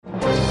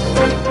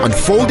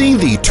unfolding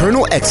the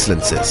eternal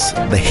excellences,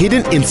 the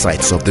hidden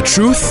insights of the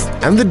truth,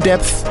 and the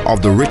depth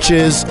of the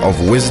riches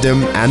of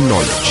wisdom and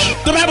knowledge.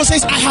 The Bible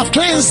says, I have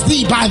cleansed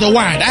thee by the word.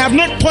 I have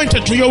not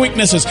pointed to your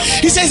weaknesses.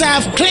 He says, I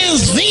have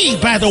cleansed thee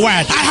by the word.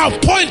 I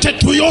have pointed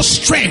to your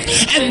strength.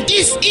 And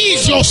this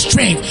is your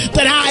strength,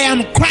 that I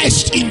am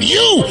Christ in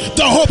you,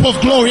 the hope of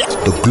glory.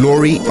 The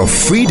glory of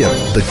freedom,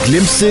 the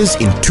glimpses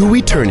into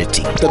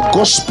eternity. The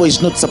gospel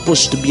is not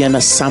supposed to be an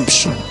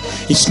assumption.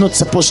 It's not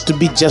supposed to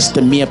be just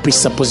a mere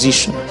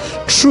presupposition.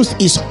 Truth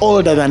is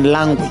older than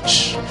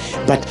language,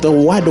 but the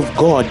word of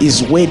God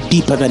is way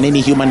deeper than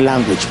any human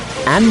language.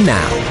 And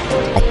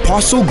now,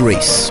 Apostle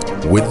Grace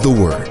with the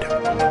word.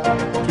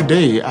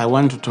 Today, I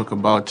want to talk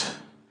about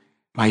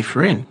my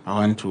friend. I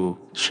want to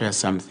share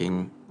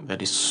something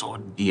that is so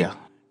dear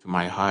to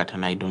my heart,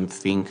 and I don't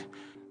think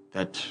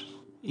that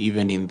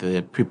even in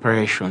the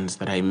preparations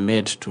that I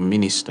made to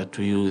minister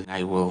to you,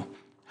 I will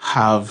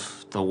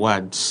have the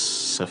words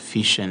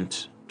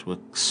sufficient to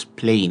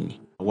explain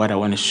what I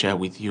want to share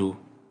with you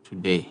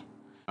today.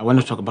 I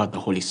want to talk about the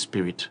Holy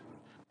Spirit.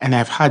 And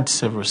I've had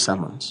several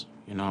sermons,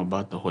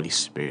 about the Holy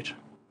Spirit.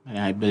 And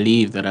I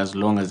believe that as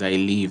long as I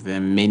live, there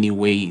are many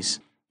ways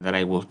that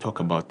I will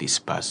talk about this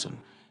person.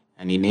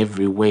 And in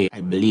every way,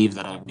 I believe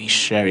that I'll be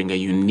sharing a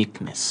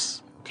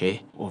uniqueness,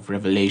 of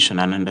revelation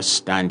and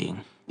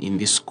understanding in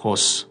this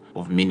course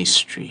of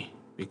ministry.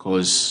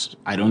 Because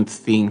I don't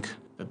think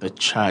that the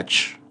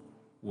church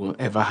will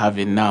ever have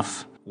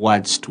enough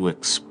words to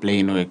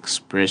explain or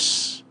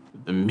express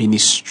the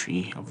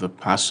ministry of the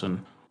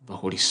person of the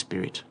Holy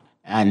Spirit.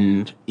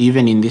 And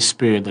even in this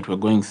period that we're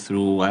going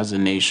through as a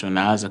nation,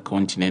 as a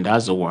continent,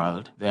 as a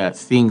world, there are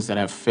things that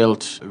I've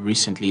felt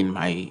recently in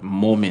my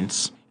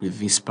moments with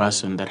this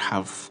person that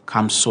have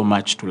come so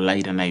much to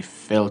light, and I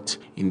felt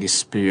in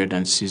this period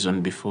and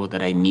season before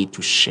that I need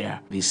to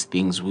share these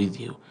things with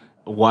you.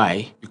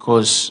 Why?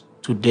 Because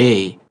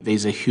today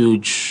there's a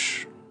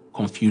huge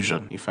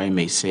confusion, if I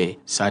may say,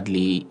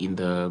 sadly, in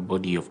the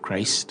body of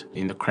Christ,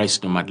 in the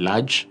Christendom at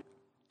large,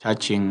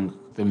 touching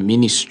the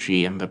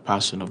ministry and the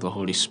person of the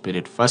Holy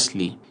Spirit.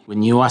 Firstly,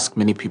 when you ask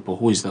many people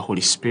who is the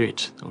Holy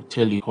Spirit, they'll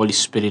tell you Holy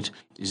Spirit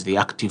is the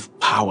active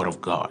power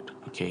of God.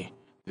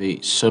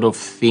 They sort of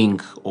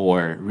think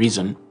or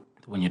reason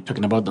when you're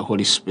talking about the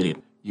Holy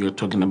Spirit, you're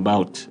talking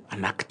about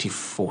an active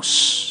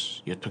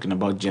force. You're talking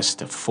about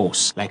just a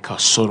force, like a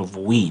sort of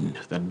wind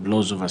that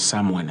blows over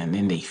someone, and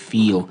then they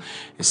feel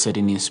a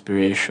certain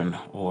inspiration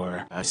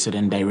or a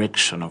certain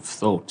direction of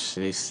thought.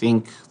 They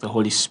think the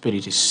Holy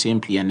Spirit is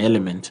simply an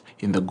element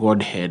in the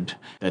Godhead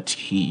that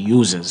He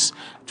uses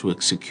to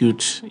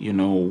execute,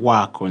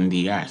 work on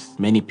the earth.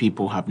 Many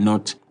people have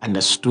not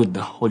understood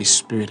the Holy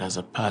Spirit as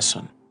a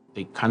person.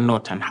 They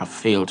cannot and have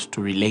failed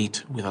to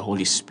relate with the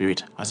Holy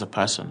Spirit as a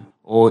person.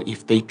 Or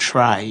if they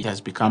try, it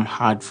has become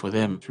hard for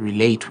them to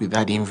relate with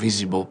that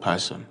invisible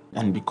person.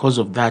 And because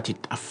of that,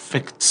 it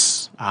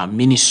affects our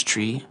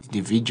ministry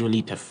individually.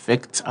 It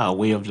affects our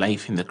way of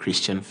life in the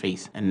Christian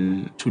faith.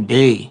 And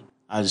today,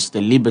 as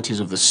the liberties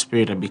of the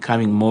Spirit are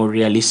becoming more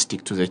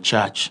realistic to the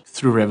church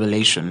through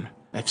revelation,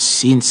 I've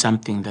seen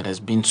something that has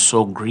been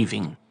so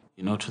grieving,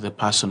 to the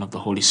person of the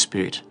Holy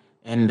Spirit.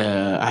 And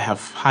I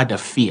have had a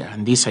fear,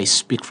 and this I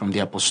speak from the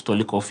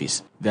apostolic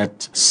office,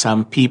 that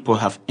some people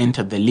have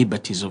entered the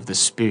liberties of the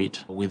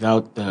Spirit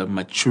without the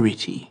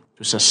maturity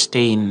to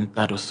sustain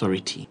that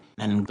authority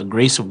and the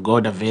grace of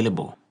God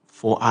available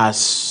for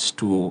us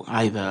to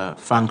either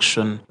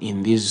function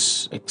in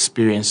these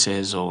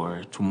experiences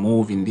or to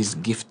move in these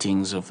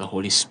giftings of the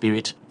Holy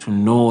Spirit, to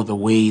know the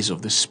ways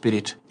of the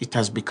Spirit. It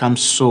has become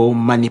so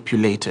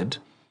manipulated,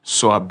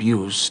 so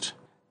abused,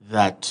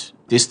 that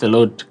the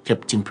Lord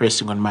kept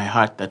impressing on my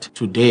heart that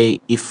today,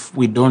 if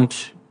we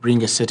don't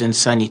bring a certain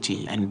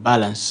sanity and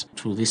balance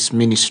to this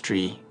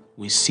ministry,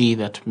 we see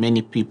that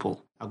many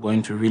people are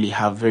going to really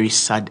have very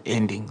sad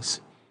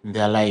endings in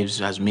their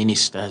lives as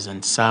ministers,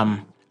 and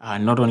some are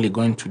not only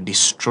going to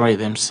destroy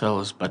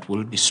themselves, but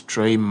will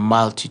destroy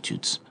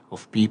multitudes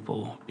of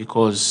people,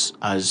 because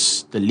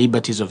as the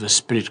liberties of the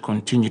Spirit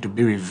continue to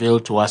be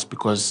revealed to us,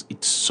 because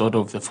it's sort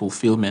of the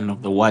fulfillment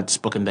of the word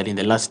spoken that in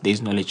the last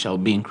days knowledge shall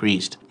be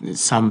increased.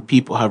 Some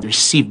people have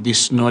received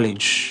this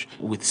knowledge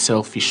with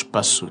selfish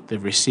pursuit.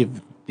 They've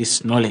received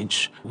this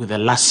knowledge with a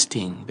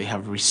lusting. They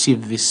have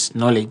received this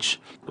knowledge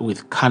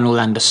with carnal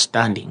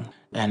understanding.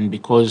 And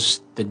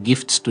because the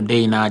gifts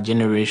today in our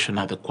generation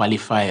are the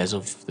qualifiers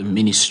of the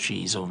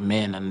ministries of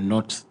men and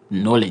not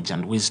knowledge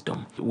and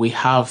wisdom, we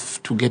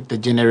have to get the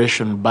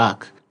generation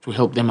back to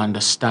help them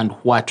understand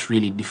what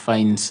really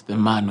defines the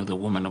man or the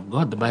woman of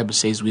God. The Bible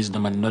says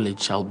wisdom and knowledge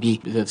shall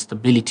be the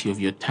stability of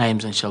your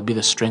times and shall be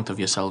the strength of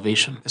your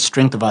salvation. The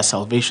strength of our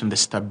salvation, the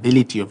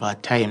stability of our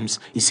times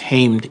is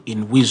aimed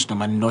in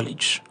wisdom and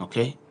knowledge,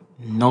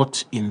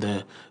 not in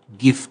the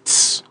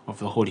gifts of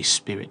the Holy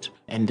Spirit.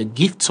 And the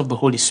gifts of the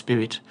Holy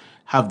Spirit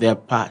have their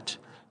part.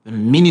 The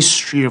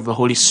ministry of the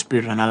Holy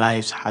Spirit in our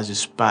lives has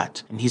His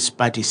part, and His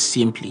part is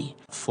simply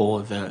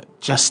for the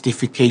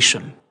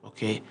justification,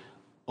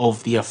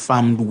 of the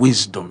affirmed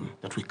wisdom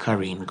that we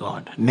carry in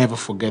God. Never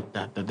forget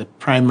that the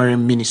primary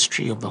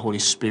ministry of the Holy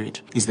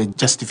Spirit is the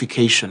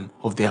justification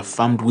of the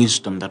affirmed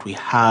wisdom that we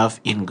have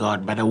in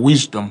God, by the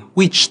wisdom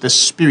which the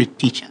Spirit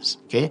teaches.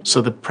 Okay?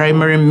 So the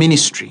primary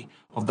ministry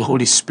of the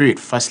Holy Spirit,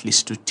 firstly,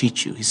 is to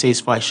teach you. He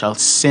says, "For I shall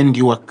send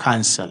you a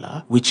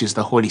counselor, which is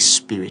the Holy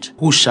Spirit,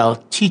 who shall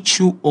teach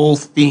you all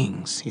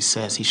things." He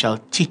says, he shall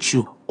teach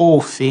you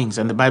all things.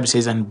 And the Bible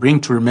says, "and bring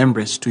to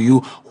remembrance to you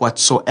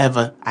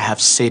whatsoever I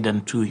have said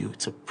unto you."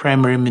 It's a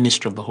primary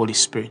ministry of the Holy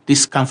Spirit.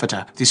 This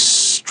comforter, this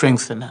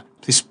strengthener,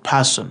 this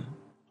person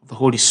of the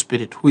Holy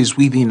Spirit who is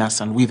within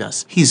us and with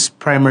us, his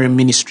primary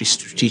ministry is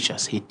to teach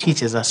us. He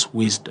teaches us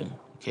wisdom.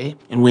 Okay?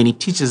 And when he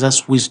teaches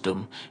us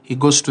wisdom, he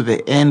goes to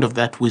the end of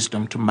that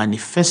wisdom to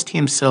manifest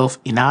himself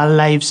in our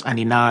lives and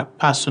in our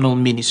personal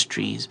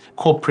ministries,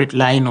 corporate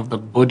line of the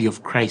body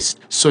of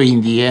Christ. So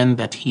in the end,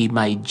 that he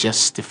might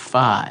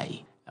justify,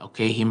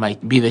 okay, he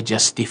might be the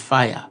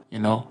justifier,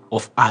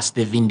 of us,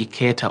 the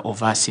vindicator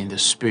of us in the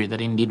Spirit,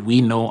 that indeed we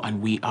know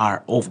and we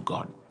are of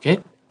God. Okay?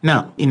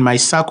 Now, in my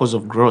circles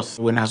of growth,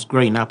 when I was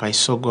growing up, I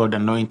saw God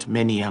anoint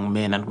many young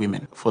men and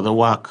women for the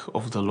work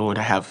of the Lord.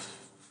 I have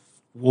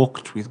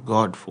walked with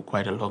God for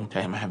quite a long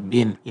time. I have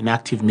been in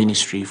active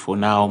ministry for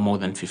now more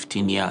than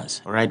 15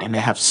 years. All right. And I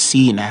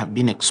have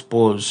been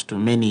exposed to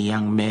many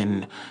young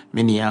men,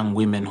 many young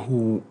women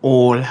who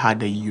all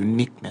had a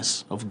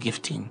uniqueness of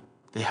gifting.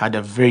 They had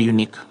a very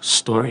unique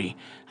story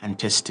and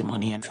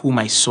testimony, and whom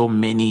I saw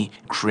many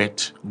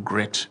great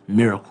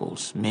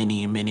miracles,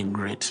 many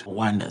great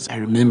wonders. I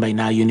remember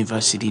in our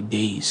university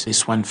days,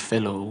 this one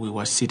fellow, we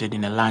were seated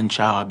in a lunch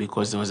hour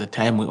because there was a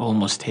time we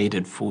almost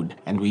hated food,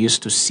 and we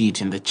used to sit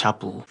in the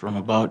chapel from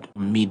about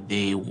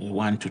midday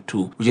 1 to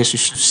 2. We just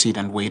used to sit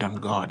and wait on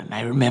God. And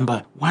I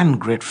remember one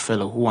great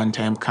fellow who one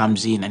time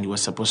comes in, and he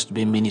was supposed to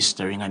be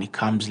ministering, and he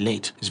comes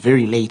late. It's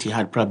very late. He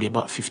had probably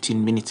about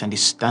 15 minutes, and he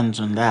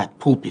stands on that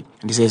pulpit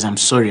and he says, "I'm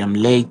sorry, I'm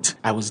late.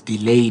 I was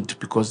delayed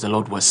because the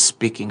Lord was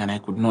speaking and I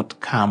could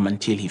not come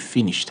until he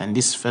finished." And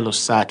this fellow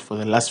sat for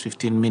the last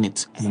 15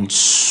 minutes and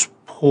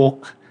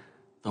spoke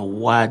the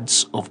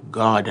words of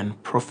God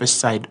and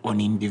prophesied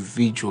on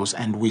individuals,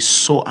 and we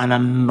saw an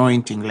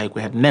anointing like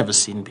we had never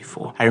seen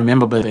before. I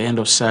remember by the end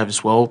of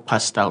service, we all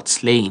passed out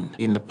slain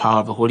in the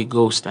power of the Holy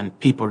Ghost, and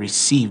people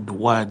received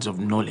words of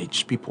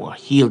knowledge. People were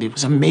healed. It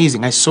was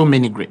amazing. I saw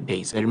many great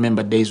days. I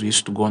remember days we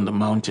used to go on the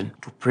mountain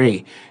to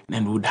pray,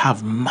 and we would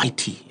have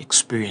mighty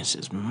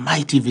experiences,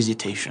 mighty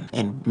visitation.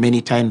 And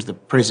many times the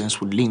presence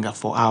would linger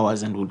for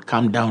hours and would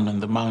come down on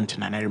the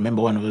mountain. And I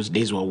remember one of those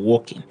days we were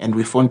walking, and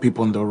we found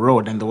people on the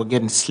road, and they were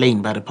getting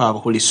slain by the power of the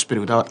Holy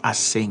Spirit without us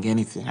saying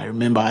anything. I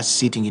remember us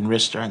sitting in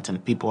restaurants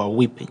and people were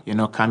weeping,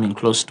 coming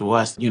close to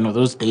us.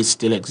 Those days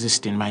still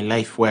exist in my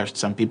life where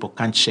some people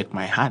can't shake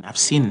my hand. I've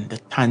seen the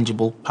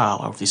tangible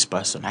power of this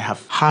person. I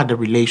have had a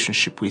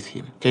relationship with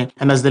him. Okay.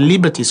 And as the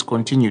liberties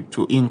continued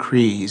to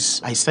increase,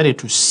 I started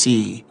to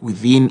see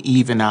within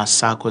even our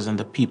circles and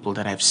the people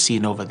that I've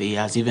seen over the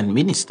years, even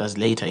ministers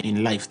later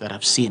in life that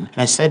I've seen,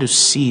 and I started to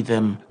see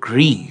them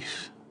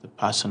grieve the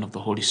person of the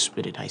Holy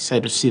Spirit. I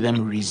started to see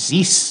them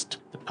resist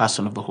the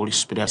person of the Holy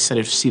Spirit. I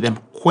started to see them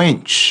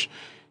quench,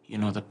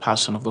 the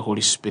person of the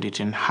Holy Spirit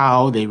and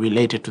how they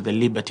related to the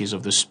liberties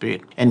of the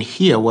Spirit. And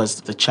here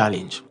was the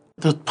challenge.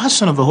 The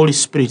person of the Holy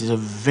Spirit is a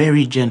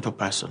very gentle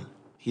person.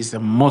 He's the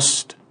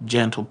most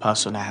gentle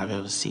person I have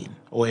ever seen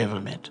or ever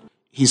met.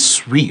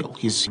 He's real.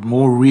 He's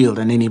more real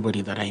than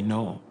anybody that I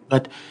know.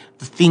 But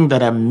the thing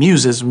that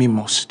amuses me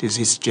most is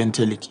his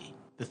gentility.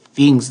 The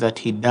things that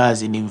he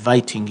does in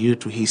inviting you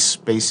to his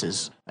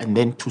spaces, and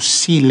then to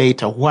see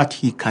later what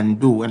he can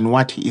do and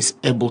what he is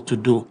able to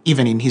do,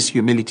 even in his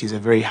humility, is a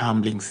very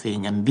humbling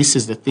thing. And this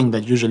is the thing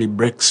that usually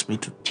breaks me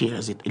to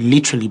tears. It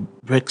literally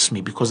breaks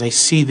me because I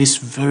see this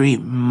very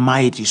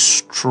mighty,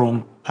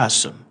 strong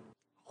person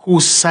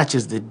who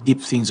searches the deep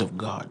things of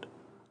God,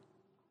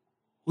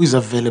 who is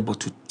available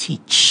to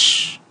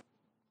teach,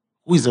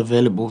 who is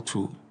available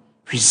to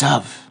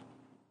preserve,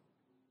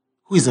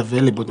 who is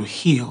available to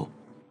heal,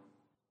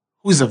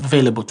 who is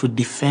available to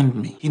defend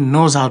me. He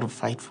knows how to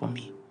fight for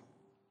me.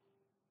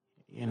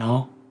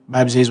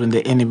 Bible says when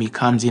the enemy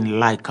comes in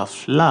like a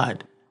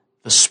flood,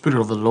 the Spirit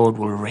of the Lord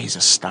will raise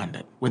a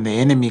standard. When the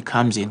enemy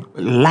comes in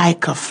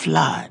like a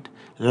flood,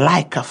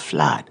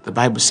 the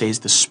Bible says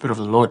the Spirit of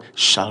the Lord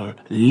shall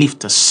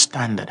lift a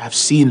standard. I've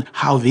seen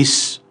how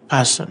this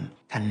person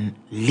can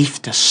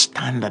lift a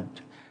standard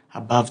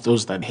above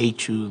those that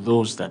hate you,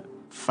 those that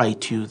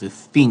fight you, the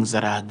things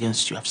that are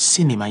against you. I've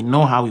seen him. I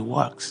know how he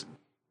works.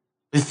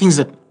 The things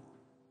that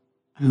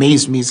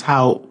amaze me is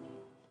how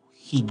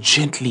he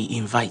gently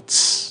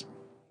invites.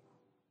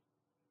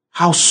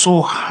 How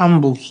so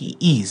humble he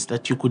is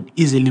that you could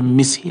easily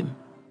miss him.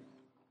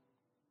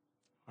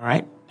 All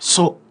right?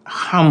 So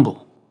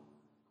humble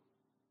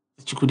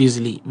that you could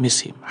easily miss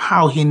him.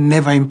 How he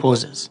never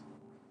imposes.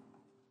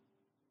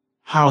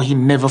 How he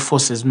never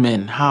forces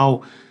men.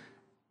 How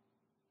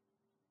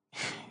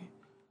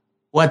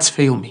words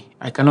fail me.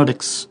 I cannot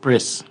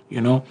express,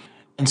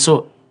 And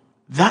so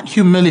that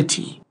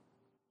humility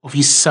of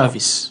his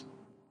service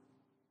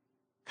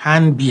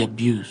can be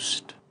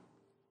abused,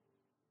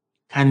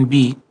 can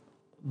be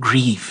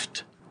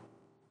grieved.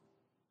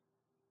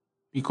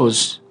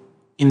 Because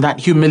in that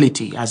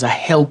humility as a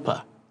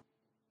helper,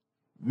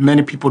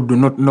 many people do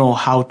not know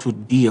how to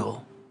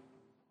deal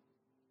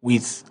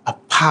with a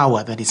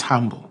power that is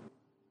humble.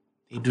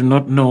 They do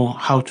not know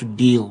how to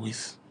deal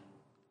with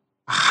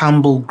a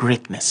humble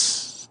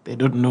greatness. They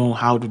don't know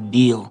how to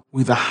deal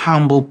with a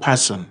humble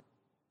person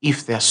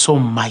if they're so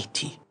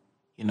mighty.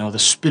 You know, the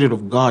Spirit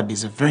of God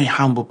is a very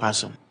humble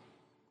person.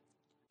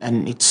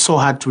 And it's so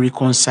hard to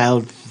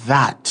reconcile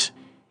that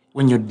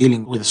when you're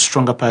dealing with a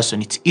stronger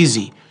person. It's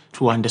easy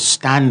to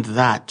understand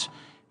that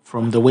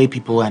from the way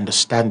people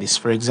understand this.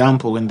 For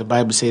example, when the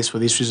Bible says, "For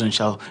this reason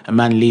shall a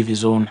man leave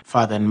his own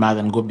father and mother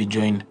and go be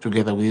joined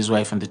together with his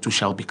wife, and the two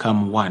shall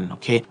become one."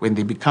 Okay? When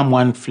they become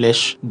one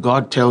flesh,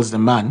 God tells the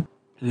man,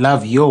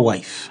 "Love your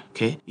wife,"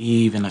 okay,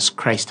 even as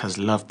Christ has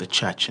loved the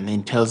church. And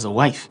then tells the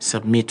wife,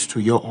 "Submit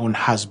to your own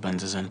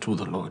husbands as unto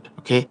the Lord."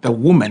 Okay? The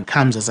woman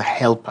comes as a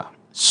helper,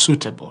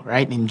 suitable,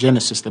 right? In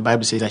Genesis, the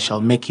Bible says, "I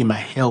shall make him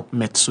a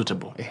helpmate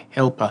suitable," a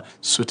helper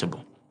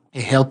suitable,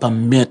 a helper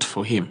made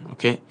for him,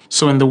 okay?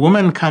 So when the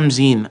woman comes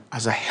in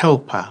as a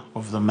helper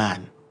of the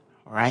man,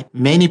 all right,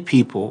 many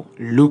people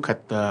look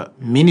at the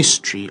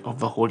ministry of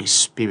the Holy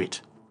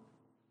Spirit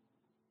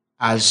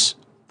as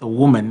the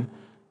woman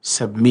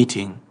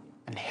submitting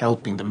and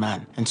helping the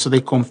man. And so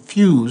they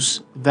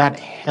confuse that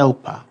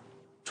helper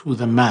to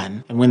the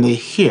man. And when they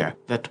hear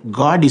that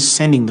God is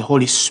sending the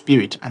Holy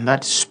Spirit and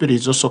that Spirit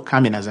is also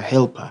coming as a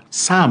helper,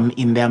 some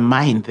in their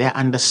mind, their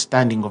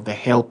understanding of the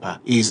helper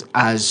is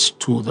as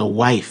to the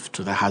wife,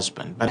 to the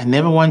husband. But I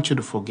never want you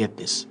to forget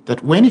this,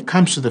 that when it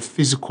comes to the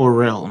physical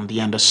realm, the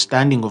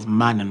understanding of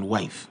man and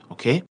wife,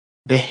 okay,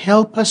 the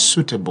helper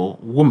suitable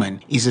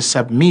woman is a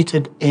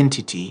submitted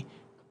entity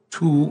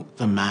to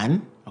the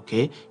man,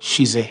 okay?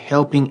 She's a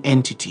helping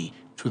entity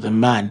to the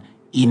man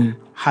in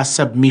her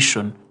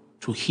submission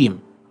to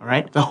him. All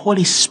right? The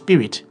Holy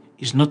Spirit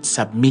is not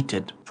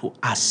submitted to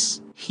us.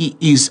 He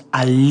is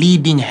a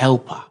leading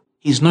helper.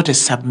 He's not a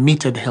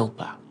submitted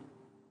helper.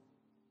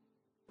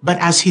 But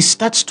as he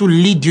starts to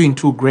lead you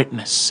into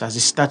greatness, as he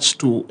starts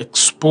to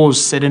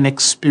expose certain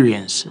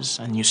experiences,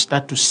 and you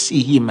start to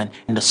see him and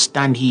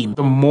understand him,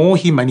 the more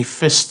he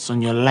manifests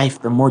on your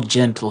life, the more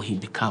gentle he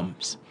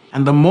becomes.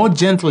 And the more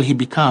gentle he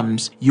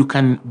becomes, you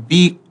can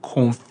be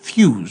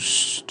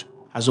confused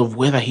as of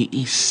whether he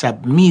is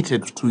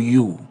submitted to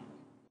you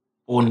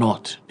or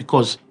not,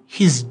 because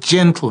his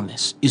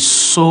gentleness is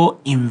so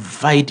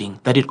inviting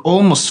that it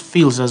almost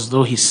feels as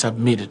though he's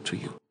submitted to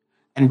you.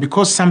 And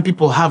because some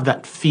people have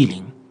that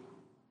feeling,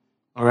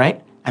 all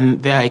right,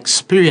 and their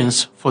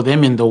experience for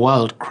them in the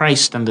world,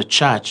 Christ and the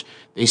church,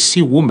 they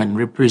see woman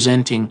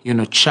representing,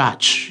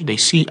 church. They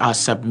see our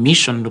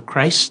submission to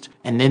Christ,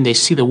 and then they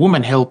see the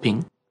woman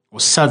helping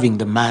or serving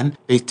the man.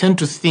 They tend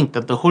to think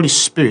that the Holy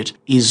Spirit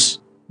is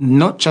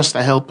not just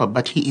a helper,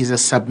 but he is a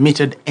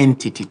submitted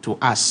entity to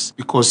us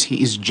because he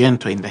is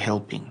gentle in the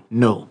helping.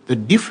 No, the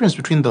difference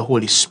between the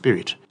Holy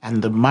Spirit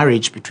and the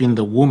marriage between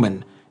the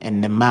woman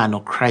and the man,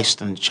 or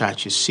Christ and the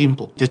church, is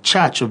simple. The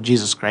church of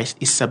Jesus Christ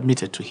is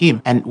submitted to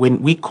him. And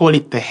when we call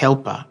it the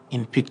helper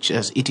in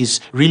pictures, it is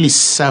really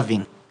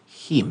serving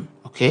him,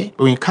 okay?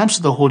 But when it comes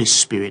to the Holy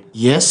Spirit,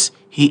 yes,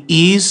 he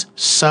is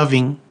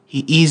serving,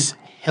 he is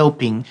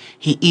helping,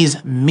 he is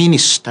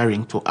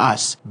ministering to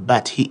us,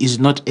 but he is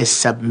not a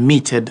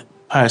submitted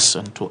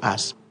person to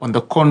us. On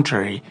the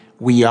contrary,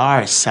 we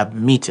are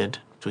submitted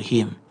to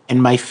him.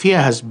 And my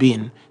fear has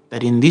been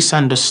that in this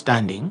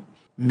understanding,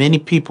 many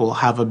people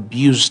have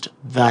abused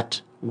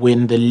that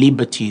when the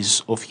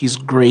liberties of his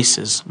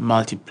graces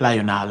multiply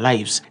in our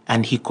lives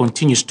and he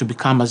continues to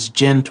become as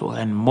gentle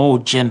and more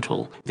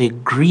gentle, they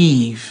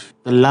grieve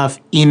the love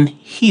in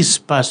his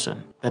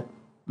person that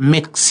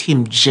makes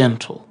him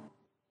gentle.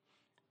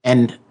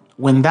 And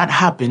when that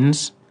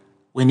happens,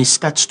 when he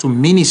starts to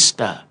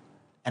minister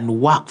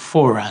and work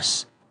for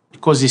us,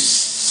 because he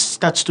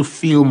starts to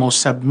feel more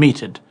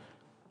submitted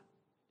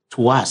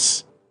to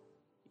us,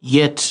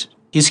 yet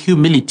his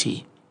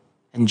humility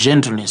and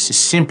gentleness is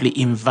simply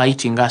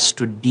inviting us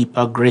to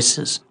deeper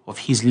graces of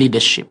his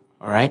leadership,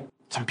 all right?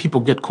 Some people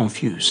get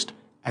confused,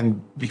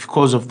 and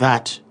because of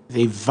that,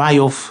 they vie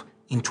off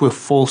into a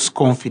false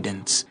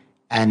confidence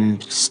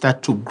and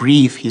start to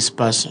grieve his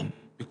person,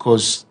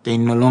 because they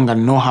no longer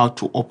know how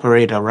to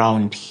operate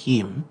around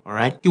him, all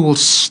right? He will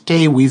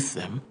stay with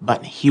them,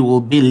 but he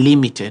will be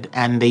limited,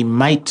 and they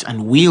might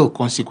and will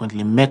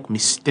consequently make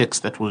mistakes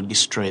that will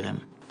destroy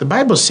them. The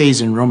Bible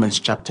says in Romans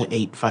chapter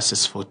 8,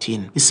 verses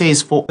 14, it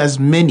says, "For as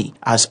many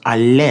as are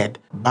led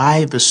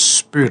by the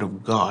Spirit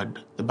of God,"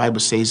 the Bible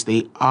says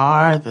they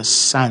are the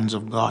sons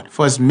of God.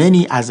 For as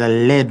many as are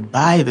led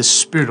by the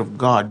Spirit of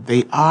God,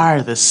 they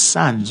are the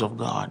sons of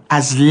God.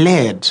 As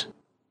led.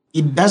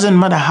 It doesn't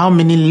matter how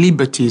many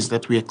liberties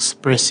that we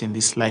express in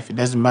this life. It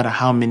doesn't matter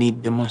how many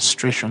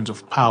demonstrations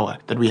of power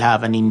that we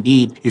have. And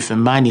indeed, if a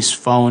man is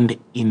found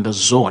in the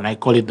zone, I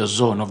call it the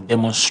zone of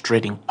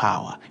demonstrating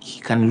power, he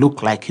can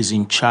look like he's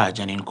in charge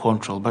and in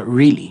control. But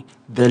really,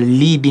 the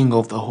leading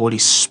of the Holy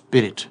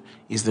Spirit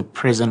is the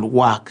present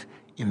work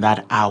in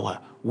that hour.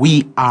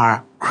 We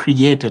are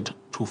created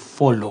to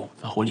follow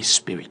the Holy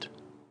Spirit.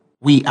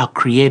 We are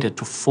created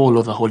to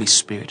follow the Holy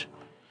Spirit.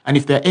 And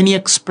if there are any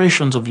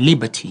expressions of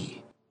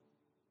liberty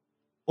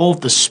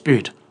of the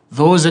Spirit,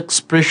 those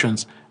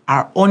expressions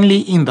are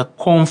only in the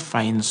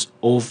confines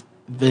of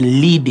the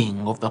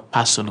leading of the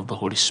person of the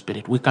Holy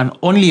Spirit. We can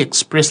only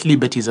express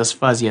liberties as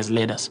far as He has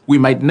led us. We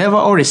might never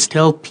always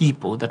tell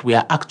people that we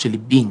are actually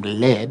being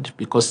led,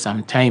 because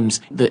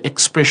sometimes the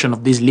expression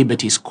of these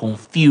liberties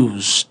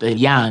confuse the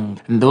young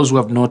and those who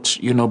have not,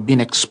 been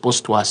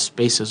exposed to our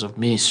spaces of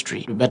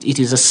ministry. But it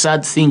is a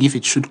sad thing if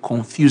it should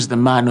confuse the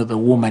man or the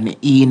woman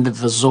in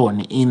the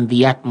zone, in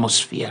the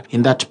atmosphere,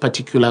 in that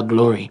particular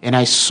glory. And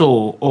I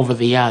saw over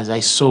the years,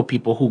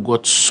 people who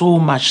got so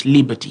much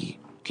liberty,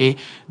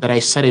 that I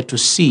started to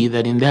see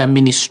that in their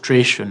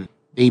administration,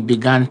 they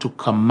began to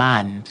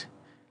command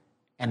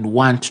and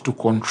want to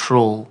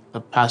control the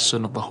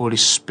person of the Holy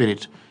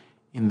Spirit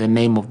in the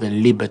name of the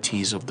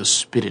liberties of the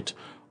Spirit,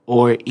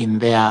 or in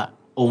their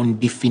own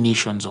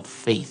definitions of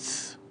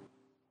faith.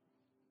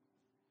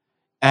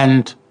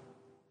 And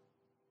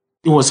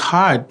it was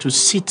hard to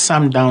sit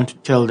some down to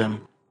tell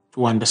them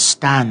to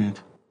understand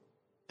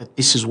that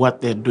this is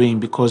what they're doing,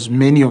 because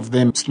many of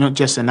them, it's not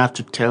just enough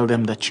to tell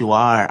them that you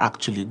are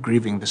actually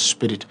grieving the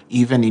Spirit,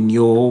 even in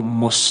your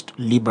most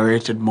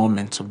liberated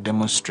moments of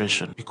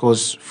demonstration.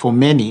 Because for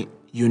many,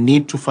 you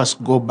need to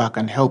first go back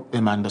and help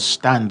them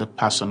understand the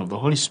person of the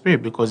Holy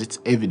Spirit, because it's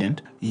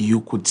evident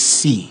you could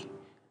see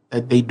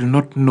that they do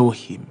not know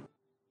Him.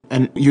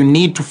 And you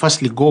need to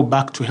firstly go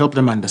back to help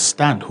them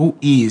understand who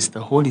is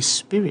the Holy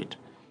Spirit.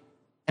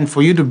 And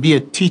for you to be a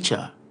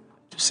teacher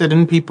to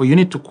certain people, you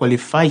need to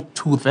qualify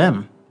to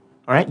them.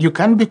 All right, you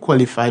can be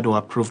qualified or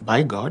approved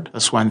by God.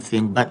 That's one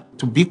thing. But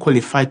to be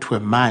qualified to a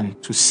man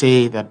to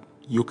say that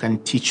you can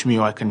teach me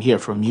or I can hear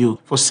from you,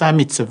 for some,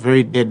 it's a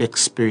very dead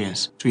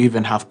experience to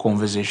even have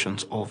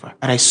conversations over.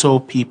 But I saw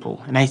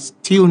people, and I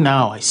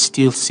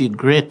still see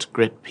great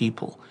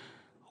people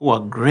who are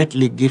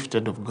greatly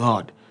gifted of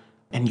God.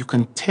 And you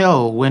can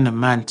tell when a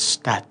man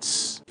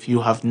starts, if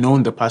you have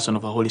known the person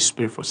of the Holy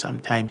Spirit for some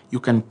time, you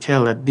can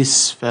tell that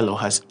this fellow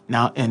has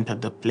now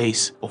entered the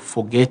place of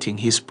forgetting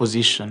his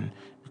position,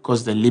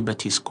 because the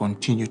liberties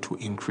continue to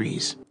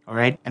increase. All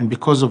right? And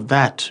because of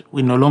that,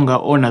 we no longer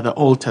honor the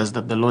altars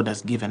that the Lord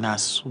has given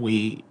us.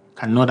 We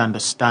cannot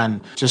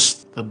understand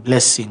just the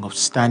blessing of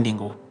standing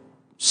or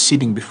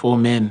sitting before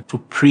men to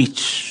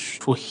preach,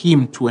 for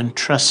Him to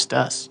entrust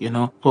us.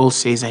 Paul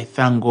says, I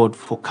thank God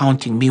for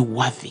counting me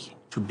worthy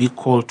to be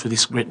called to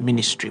this great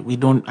ministry. We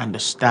don't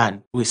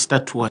understand. We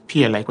start to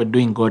appear like we're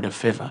doing God a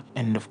favor.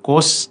 And of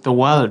course, the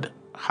world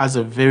has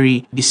a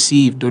very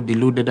deceived or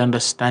deluded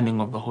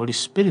understanding of the Holy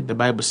Spirit. The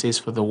Bible says,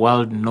 for the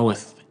world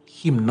knoweth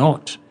Him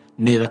not,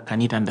 neither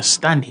can it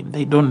understand Him.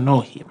 They don't know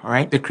Him, all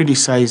right? They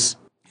criticize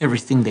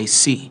everything they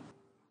see.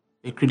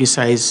 They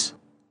criticize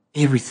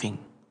everything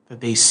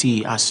that they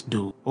see us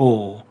do.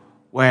 Oh,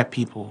 why are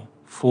people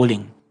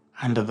falling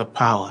under the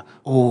power?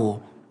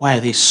 Oh, why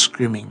are they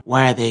screaming?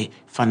 Why are they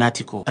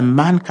fanatical? A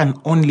man can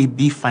only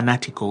be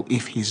fanatical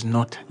if he's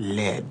not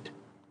led.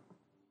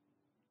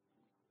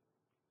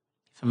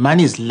 If a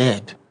man is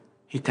led,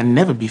 he can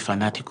never be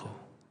fanatical.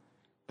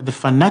 But the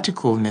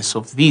fanaticalness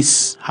of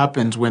this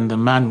happens when the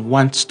man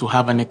wants to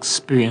have an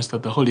experience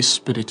that the Holy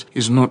Spirit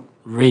is not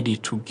ready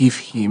to give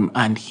him,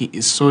 and he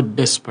is so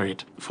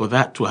desperate for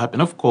that to happen.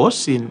 Of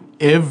course, in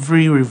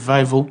every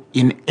revival,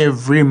 in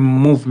every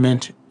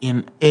movement,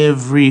 in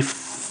every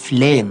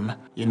flame,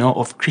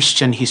 of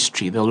Christian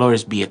history, there will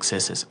always be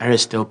excesses. I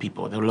always tell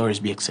people there will always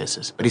be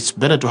excesses. But it's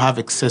better to have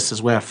excesses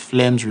where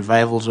flames,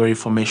 revivals, or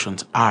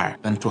reformations are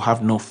than to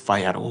have no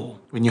fire at all.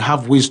 When you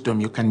have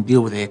wisdom, you can deal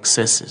with the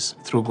excesses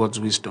through God's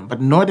wisdom. But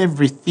not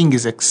everything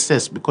is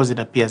excess because it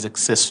appears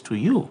excess to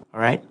you, all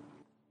right?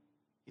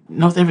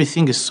 Not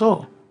everything is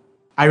so.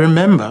 I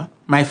remember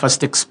my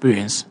first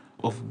experience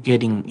of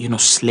getting,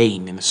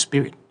 slain in the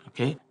Spirit,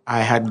 okay?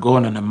 I had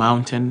gone on a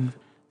mountain.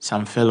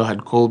 Some fellow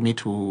had called me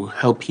to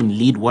help him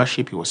lead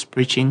worship. He was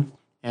preaching.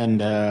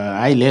 And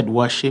I led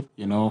worship,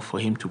 for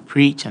him to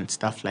preach and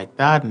stuff like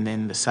that. And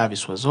then the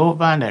service was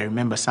over. And I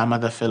remember some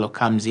other fellow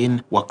comes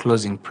in. We're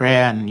closing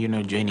prayer and,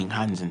 joining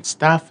hands and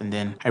stuff. And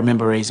then I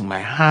remember raising my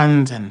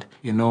hands and,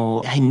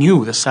 I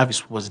knew the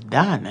service was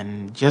done.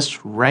 And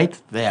just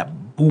right there,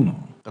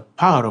 boom, the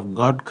power of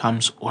God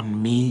comes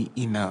on me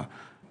in a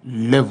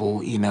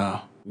level, in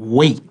a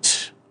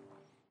weight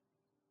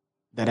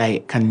that I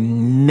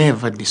can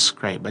never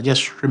describe. I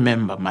just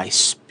remember my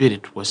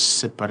spirit was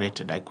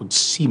separated. I could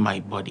see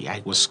my body.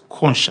 I was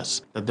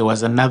conscious that there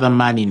was another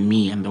man in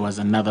me and there was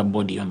another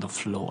body on the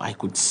floor. I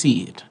could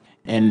see it.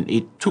 And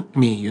it took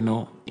me,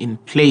 in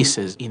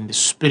places in the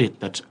Spirit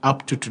that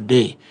up to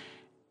today,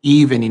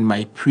 even in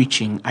my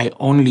preaching, I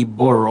only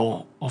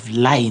borrow of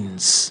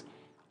lines,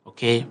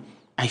 okay?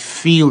 I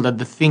feel that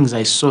the things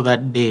I saw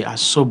that day are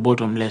so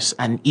bottomless,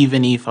 and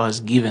even if I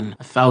was given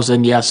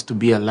 1,000 years to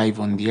be alive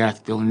on the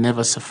earth, they'll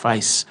never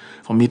suffice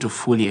for me to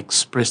fully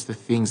express the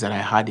things that I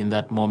had in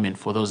that moment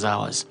for those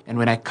hours. And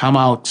when I come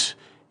out,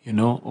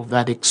 of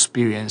that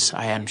experience.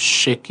 I am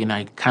shaking.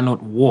 I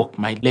cannot walk.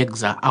 My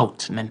legs are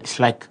out. And it's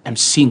like I'm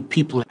seeing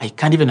people. I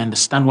can't even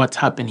understand what's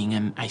happening.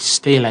 And I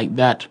stay like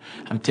that.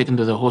 I'm taken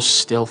to the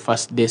hostel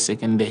first day,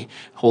 second day.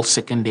 Whole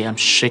second day, I'm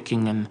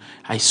shaking. And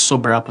I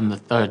sober up on the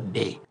third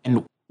day.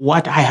 And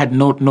what I had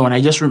not known,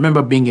 I just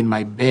remember being in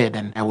my bed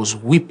and I was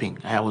weeping.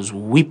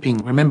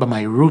 Remember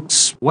my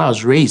roots, where I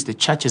was raised, the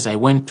churches I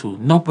went to,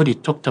 nobody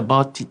talked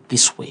about it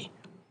this way.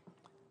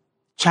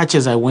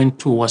 Churches I went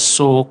to were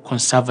so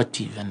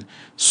conservative and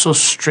so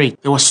straight.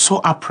 They were so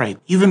upright.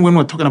 Even when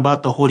we're talking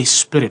about the Holy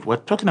Spirit, we're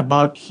talking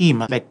about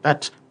Him like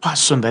that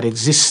person that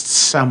exists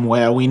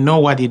somewhere. We know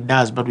what He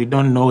does, but we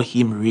don't know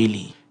Him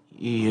really,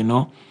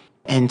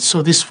 And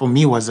so this for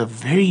me was a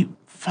very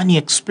funny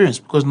experience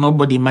because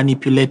nobody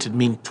manipulated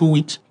me into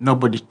it.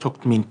 Nobody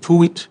talked me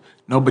into it.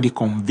 Nobody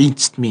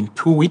convinced me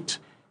into it.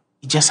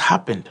 It just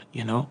happened,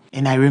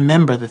 And I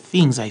remember the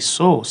things I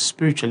saw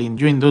spiritually. And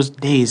during those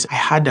days, I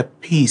had a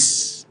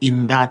peace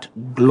in that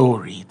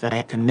glory that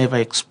I can never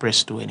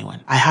express to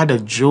anyone. I had a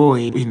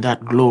joy in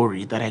that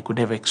glory that I could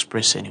never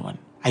express to anyone.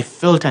 I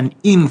felt an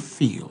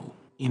infill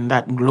in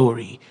that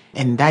glory.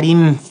 And that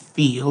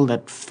infill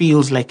that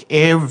feels like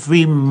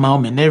every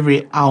moment,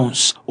 every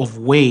ounce of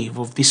wave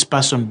of this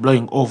person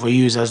blowing over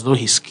you is as though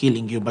he's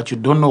killing you, but you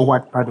don't know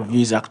what part of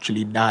you is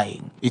actually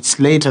dying. It's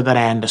later that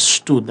I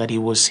understood that he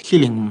was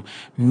killing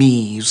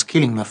me, he was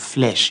killing the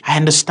flesh. I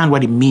understand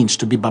what it means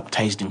to be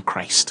baptized in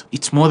Christ.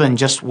 It's more than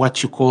just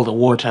what you call the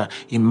water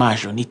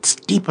immersion. It's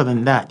deeper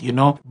than that,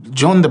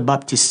 John the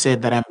Baptist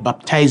said that I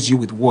baptize you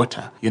with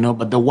water,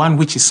 but the one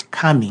which is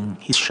coming,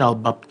 he shall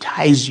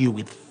baptize you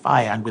with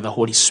fire and with the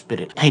Holy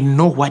Spirit. I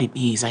know what it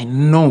is. I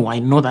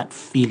know that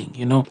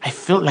feeling, I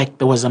felt like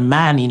there was a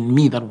man in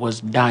me that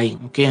was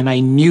dying, and I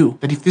knew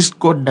that if this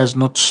God does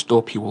not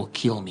stop, He will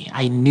kill me.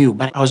 I knew,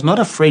 but I was not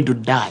afraid to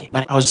die,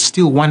 but I was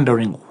still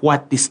wondering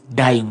what this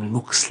dying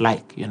looks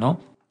like,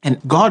 And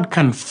God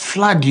can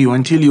flood you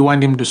until you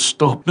want Him to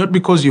stop. Not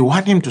because you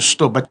want Him to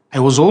stop, but I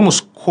was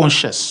almost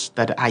conscious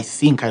that I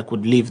think I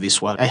could leave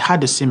this world. I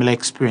had a similar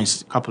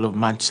experience a couple of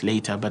months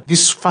later, but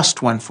this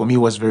first one for me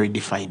was very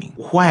defining.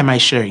 Why am I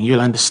sharing?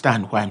 You'll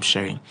understand why I'm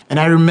sharing. And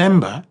I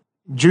remember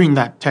during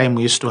that time,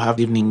 we used to have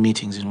evening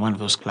meetings in one of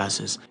those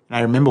classes. And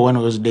I remember one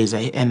of those days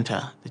I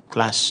enter the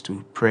class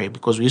to pray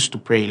because we used to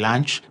pray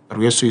lunch, but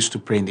we also used to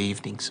pray in the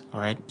evenings,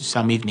 all right?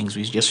 Some evenings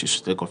we just used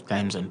to take off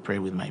times and pray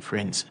with my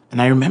friends.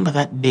 And I remember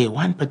that day,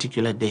 one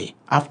particular day,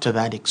 after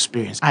that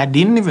experience, I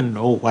didn't even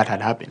know what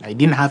had happened. I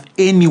didn't have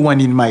anyone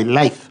in my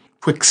life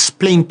to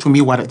explain to me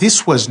what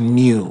this was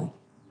new.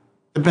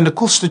 The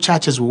Pentecostal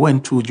churches we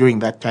went to during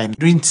that time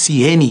didn't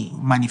see any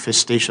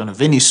manifestation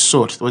of any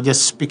sort. They were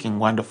just speaking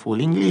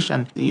wonderful English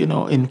and,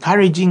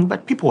 encouraging,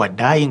 but people were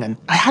dying. And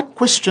I had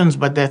questions,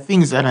 but there are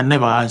things that I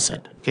never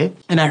answered, okay?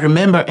 And I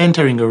remember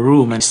entering a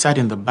room and sat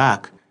in the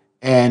back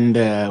and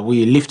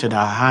we lifted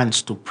our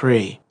hands to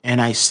pray.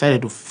 And I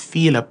started to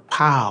feel a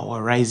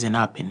power rising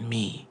up in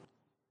me.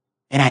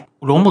 And I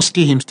would almost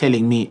hear Him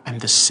telling me, I'm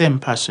the same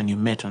person you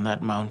met on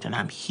that mountain.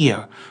 I'm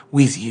here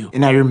with you.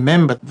 And I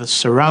remember the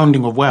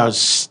surrounding of where I was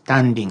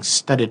standing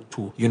started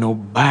to,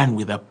 burn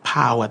with a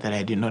power that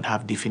I did not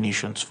have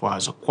definitions for. I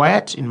was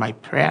quiet in my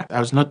prayer.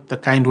 I was not the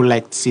kind who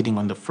liked sitting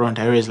on the front.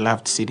 I always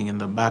loved sitting in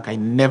the back. I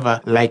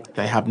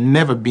have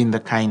never been the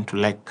kind to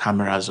like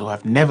cameras, or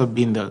I've never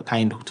been the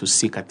kind to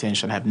seek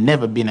attention. I've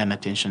never been an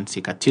attention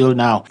seeker. Till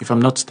now, if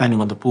I'm not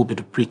standing on the pulpit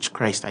to preach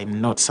Christ, I'm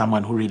not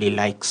someone who really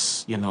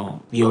likes,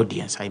 the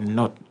audience. I'm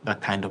not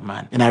that kind of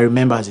man. And I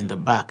remember I was in the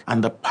back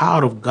and the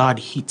power of God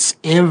hits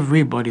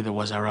everybody that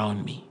was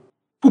around me.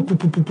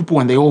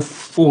 And they all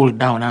fall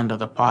down under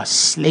the power,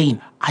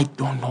 slain. I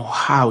don't know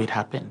how it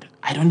happened.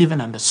 I don't even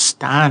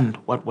understand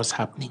what was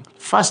happening.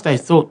 First I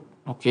thought,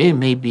 okay,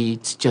 maybe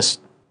it's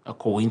just a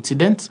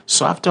coincidence.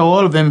 So after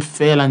all of them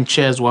fell and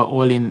chairs were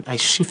all in, I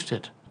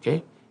shifted,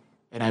 okay?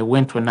 And I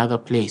went to another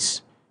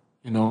place,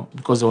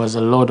 because there was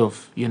a lot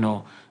of,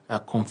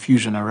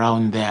 confusion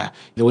around there.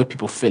 The way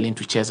people fell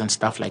into chairs and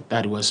stuff like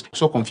that, it was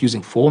so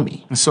confusing for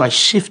me. And so I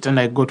shift and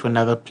I go to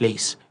another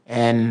place.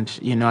 And,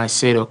 I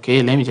said,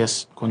 okay, let me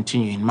just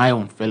continue in my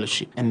own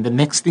fellowship. And the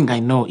next thing I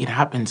know, it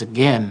happens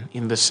again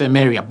in the same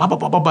area.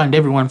 And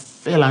everyone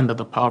fell under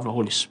the power of the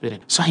Holy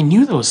Spirit. So I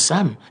knew there was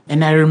some.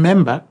 And I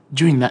remember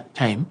during that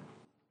time,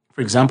 for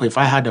example, if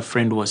I had a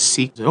friend who was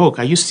sick,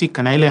 are you sick?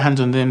 Can I lay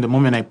hands on them? The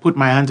moment I put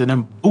my hands on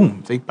them,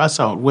 boom, they pass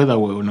out. Whether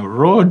we're on a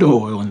road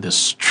or on the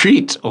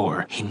street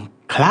or in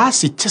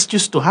class, it just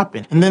used to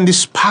happen. And then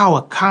this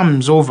power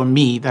comes over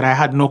me that I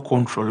had no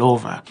control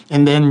over.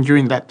 And then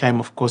during that time,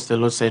 of course, the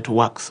Lord started to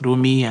work through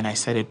me and I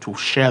started to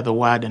share the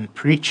word and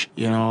preach,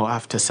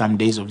 after some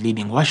days of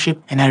leading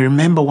worship. And I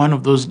remember one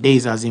of those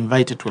days I was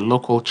invited to a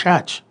local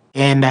church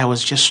and I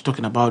was just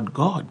talking about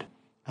God.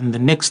 And the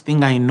next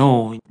thing I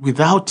know,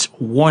 without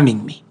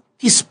warning me,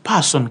 this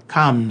person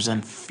comes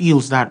and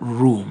fills that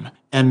room.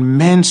 And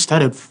men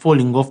started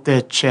falling off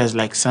their chairs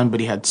like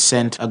somebody had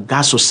sent a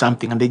gas or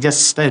something. And they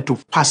just started to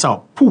pass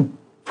out. Poof,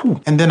 poof.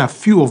 And then a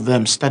few of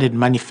them started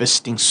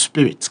manifesting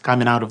spirits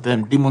coming out of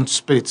them, demon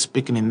spirits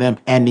speaking in them.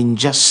 And in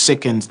just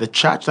seconds, the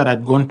church that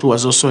I'd gone to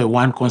was also a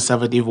one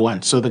conservative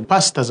one. So the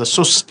pastors are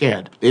so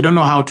scared. They don't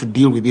know how to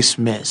deal with this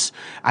mess.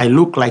 I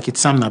look like it's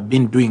something I've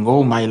been doing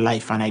all my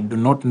life, and I do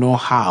not know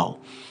how.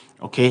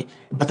 Okay,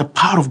 but the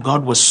power of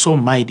God was so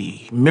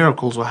mighty.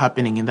 Miracles were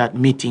happening in that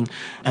meeting,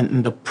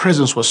 and the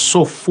presence was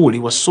so full. It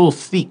was so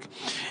thick.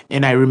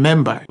 And I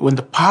remember when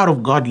the power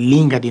of God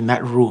lingered in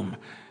that room,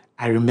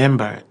 I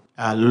remember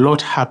a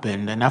lot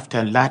happened. And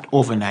after that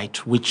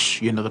overnight,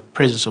 which, the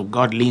presence of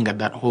God lingered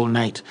that whole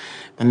night,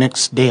 the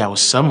next day I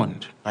was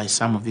summoned by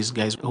some of these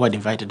guys who had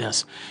invited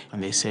us.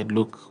 And they said,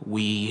 look,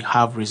 we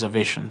have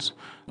reservations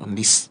on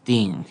this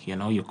thing,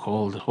 you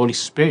call the Holy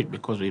Spirit,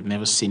 because we've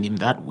never seen him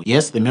that way.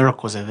 Yes, the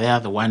miracles are there,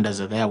 the wonders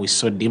are there. We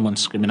saw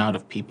demons screaming out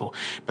of people,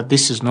 but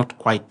this is not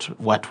quite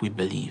what we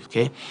believe,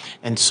 okay?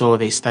 And so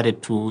they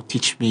started to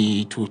teach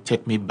me, to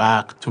take me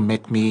back, to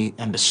make me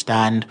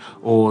understand,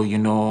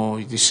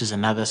 this is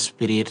another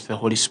spirit. The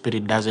Holy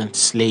Spirit doesn't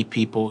slay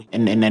people.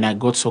 And then I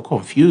got so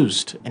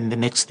confused. And the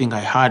next thing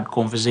I heard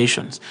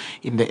conversations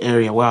in the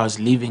area where I was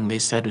living. They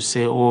started to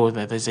say,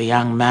 that there's a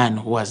young man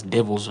who has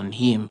devils on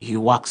him. He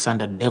works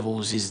under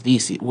devils, is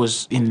this. It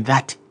was in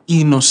that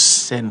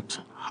innocent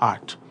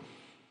heart.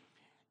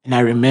 And I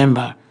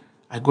remember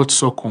I got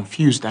so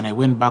confused, and I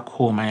went back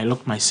home and I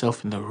locked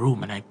myself in the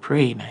room and I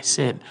prayed and I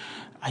said,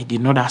 I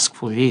did not ask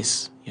for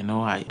this.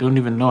 I don't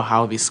even know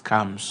how this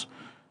comes.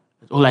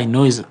 All I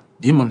know is that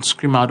demons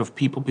scream out of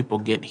people, people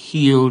get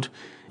healed,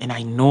 and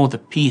I know the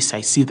peace,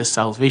 I see the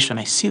salvation,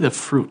 I see the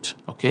fruit,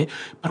 okay?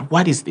 But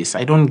what is this?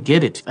 I don't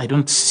get it. I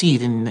don't see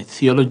it in the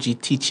theology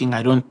teaching.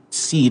 I don't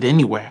see it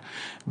anywhere.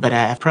 But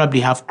I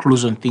probably have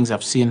clues on things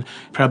I've seen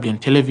probably on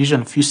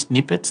television, a few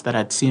snippets that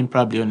I'd seen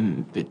probably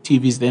on the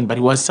TVs then, but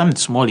it was something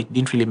small. It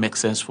didn't really make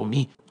sense for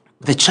me.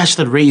 The church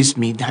that raised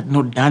me had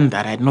not done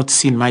that. I had not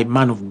seen my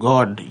man of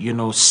God,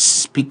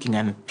 speaking,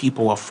 and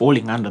people were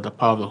falling under the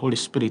power of the Holy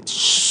Spirit. It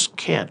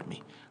scared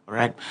me, all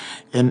right?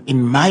 And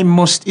in my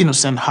most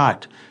innocent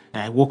heart,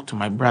 I walked to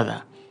my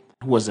brother,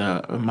 who was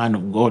a man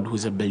of God,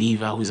 who's a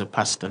believer, who's a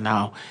pastor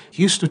now.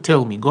 He used to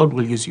tell me, God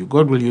will use you,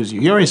 God will use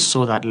you. He always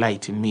saw that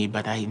light in me,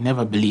 but I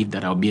never believed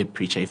that I'll be a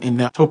preacher. In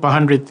the top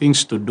 100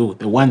 things to do,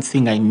 the one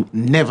thing I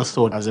never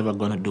thought I was ever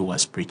going to do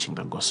was preaching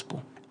the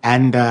gospel.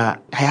 And I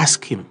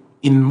asked him,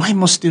 in my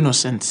most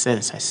innocent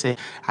sense,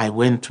 I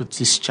went to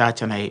this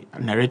church and I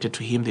narrated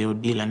to him the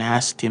ordeal, and I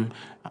asked him,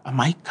 am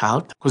I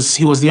cult? Because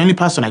he was the only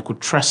person I could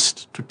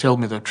trust to tell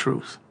me the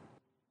truth.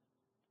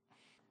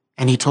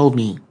 And he told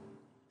me,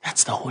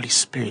 that's the Holy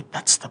Spirit.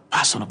 That's the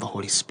person of the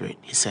Holy Spirit.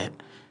 He said,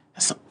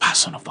 that's the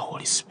person of the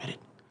Holy Spirit.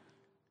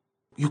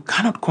 You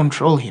cannot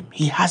control him.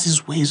 He has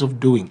his ways of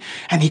doing.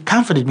 And he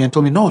comforted me and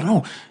told me,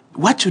 no,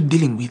 what you're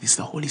dealing with is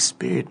the Holy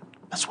Spirit.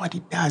 That's what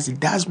it does.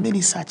 It does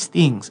many such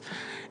things.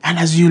 And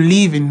as you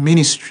live in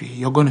ministry,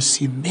 you're going to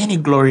see many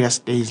glorious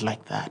days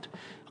like that.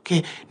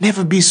 Okay?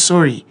 Never be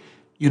sorry,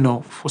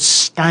 for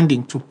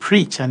standing to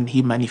preach, and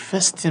he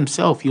manifests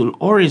himself. You'll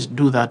always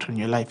do that in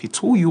your life. It's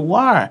who you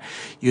are,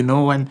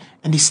 and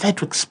he started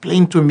to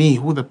explain to me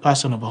who the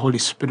person of the Holy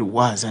Spirit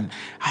was, and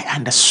I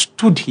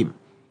understood him.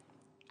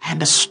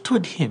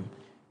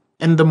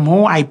 And the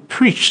more I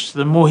preached,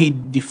 the more he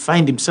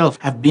defined himself.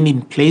 I've been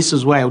in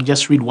places where I would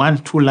just read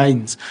 1-2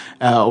 lines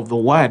of the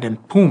word,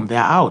 and boom,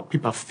 they're out.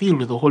 People are filled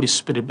with the Holy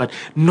Spirit, but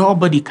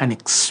nobody can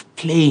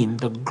explain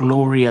the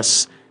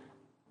glorious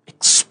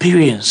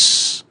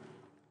experience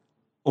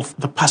of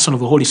the person of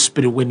the Holy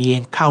Spirit when he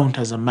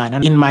encounters a man.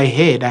 And in my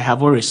head, I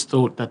have always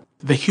thought that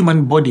the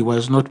human body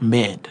was not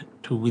made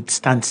to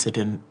withstand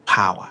certain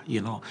power,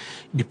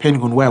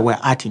 depending on where we're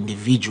at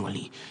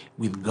individually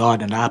with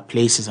God and our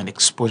places and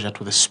exposure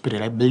to the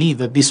Spirit. I believe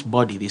that this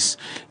body, this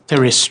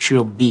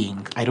terrestrial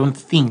being, I don't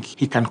think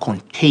he can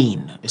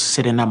contain a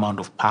certain amount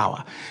of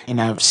power.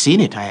 And I've seen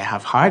it, I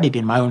have heard it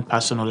in my own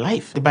personal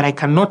life, but I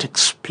cannot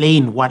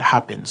explain what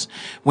happens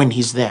when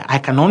he's there. I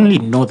can only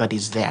know that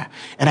he's there,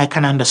 and I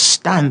can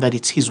understand that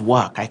it's his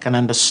work. I can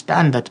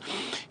understand that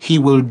he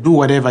will do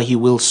whatever he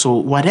will. So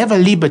whatever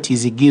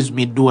liberties he gives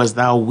me, do as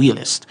thou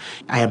willest.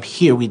 I am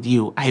here with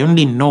you. I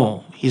only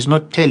know he's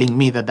not telling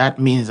me that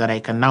means that I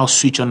can now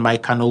switch on my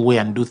carnal way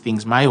and do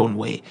things my own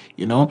way,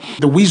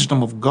 The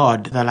wisdom of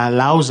God that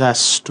allows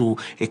us to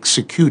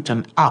execute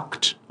and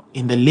act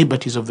in the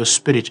liberties of the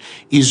Spirit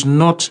is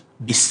not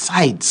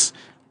besides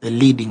the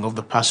leading of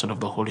the person of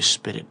the Holy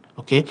Spirit,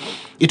 okay?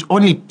 It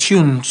only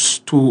tunes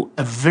to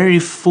a very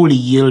fully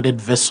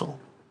yielded vessel,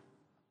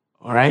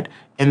 all right?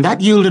 And that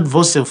yielded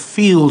vessel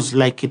feels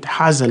like it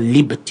has a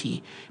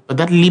liberty, but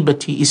that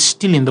liberty is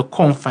still in the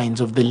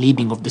confines of the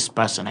leading of this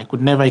person. I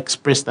could never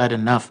express that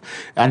enough,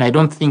 and I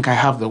don't think I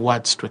have the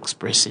words to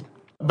express it.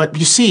 But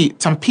you see,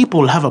 some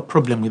people have a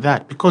problem with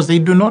that because they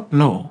do not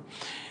know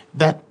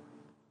that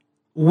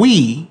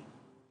we,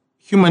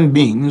 human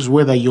beings,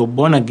 whether you're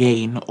born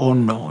again or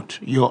not,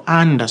 you're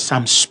under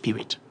some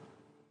spirit.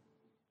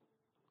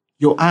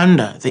 You're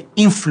under the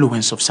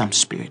influence of some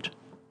spirit.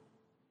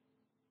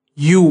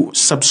 You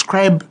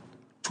subscribe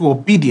to to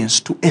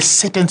obedience to a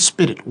certain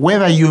spirit,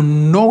 whether you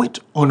know it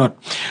or not.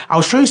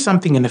 I'll show you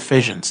something in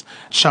Ephesians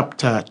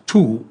chapter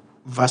 2,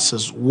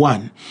 verses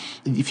 1.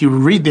 If you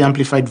read the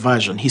Amplified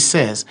Version, he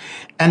says,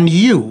 "And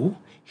you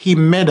he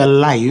made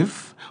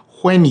alive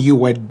when you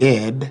were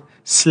dead,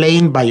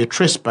 slain by your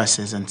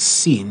trespasses and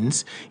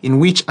sins, in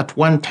which at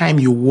one time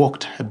you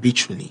walked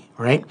habitually,"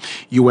 right?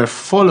 You were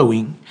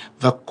following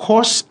the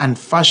course and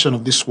fashion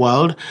of this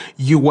world.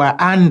 You were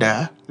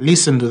under,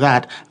 listen to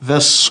that, the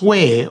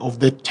sway of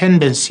the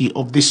tendency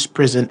of this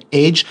present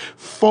age,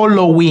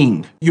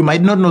 following. You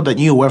might not know that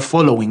you were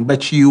following,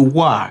 but you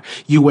were.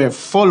 You were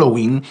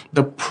following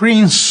the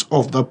prince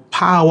of the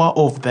power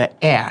of the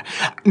air.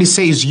 And it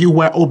says you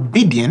were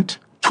obedient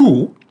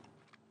to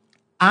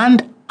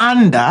and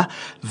under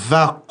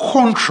the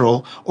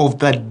control of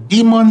the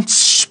demon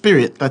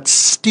spirit that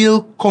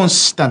still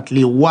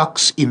constantly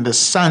works in the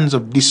sons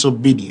of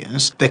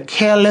disobedience, the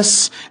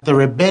careless, the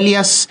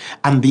rebellious,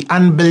 and the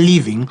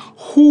unbelieving,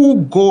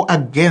 who go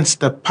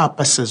against the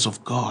purposes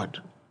of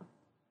God.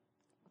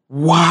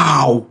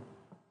 Wow.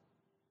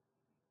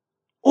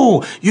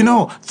 Oh,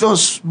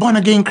 those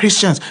born-again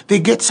Christians, they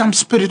get some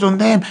spirit on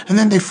them, and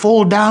then they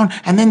fall down,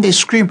 and then they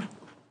scream.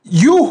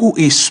 You who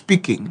is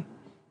speaking,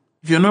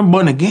 if you're not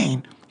born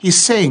again, he's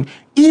saying,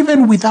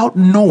 even without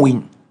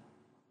knowing,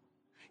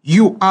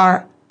 you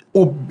are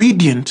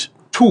obedient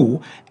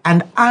to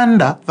and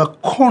under the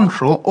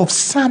control of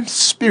some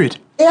spirit.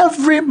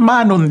 Every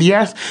man on the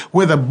earth,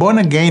 whether born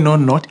again or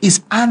not,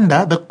 is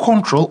under the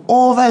control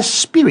of a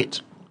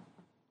spirit.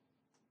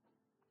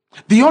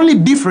 The only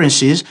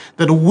difference is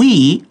that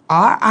we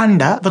are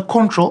under the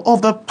control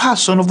of the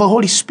person of the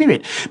Holy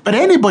Spirit. But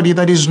anybody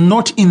that is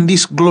not in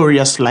this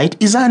glorious light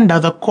is under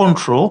the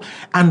control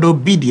and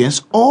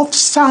obedience of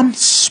some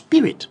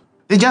spirit.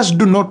 They just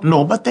do not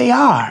know, but they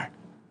are.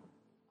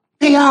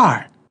 They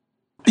are.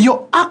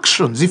 Your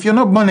actions, if you're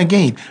not born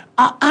again,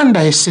 are under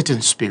a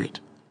certain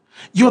spirit.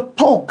 Your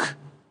talk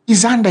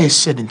is under a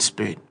certain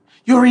spirit.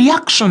 Your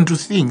reaction to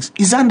things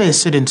is under a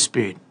certain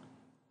spirit.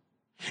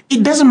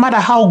 It doesn't matter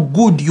how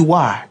good you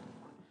are,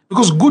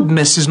 because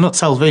goodness is not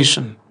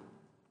salvation.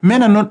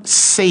 Men are not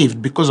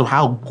saved because of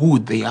how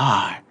good they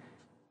are.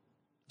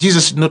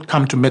 Jesus did not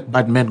come to make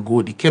bad men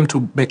good. He came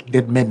to make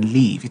dead men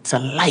live. It's a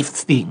life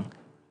thing.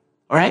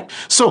 All right?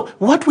 So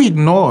what we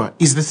ignore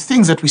is the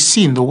things that we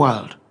see in the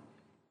world.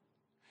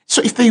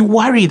 So if they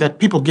worry that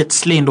people get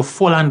slain or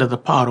fall under the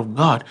power of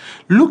God,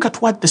 look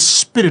at what the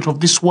spirit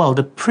of this world,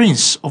 the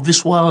prince of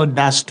this world,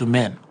 does to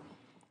men.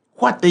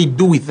 What they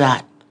do with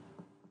that.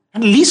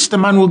 At least the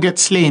man will get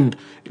slain,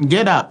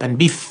 get up and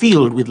be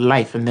filled with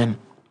life, and then,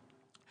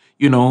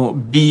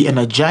 be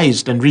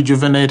energized and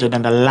rejuvenated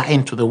and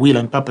aligned to the will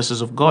and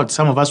purposes of God.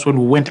 Some of us, when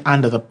we went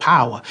under the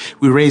power,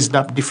 we raised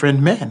up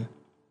different men.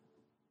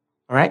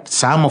 All right?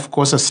 Some, of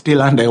course, are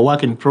still under a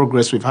work in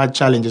progress. We've had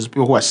challenges,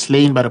 people who are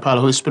slain by the power of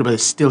the Holy Spirit, but they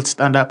still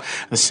stand up.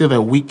 They're still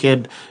the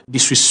wicked,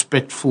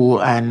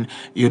 disrespectful, and,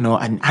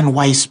 and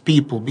unwise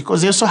people,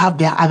 because they also have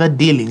their other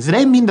dealings. It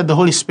doesn't mean that the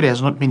Holy Spirit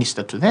has not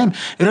ministered to them.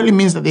 It only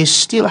means that they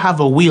still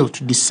have a will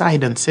to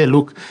decide and say,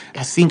 look,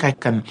 I think I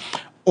can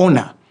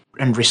honor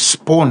and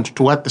respond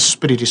to what the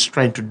Spirit is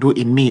trying to do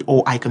in me,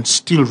 or I can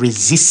still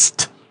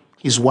resist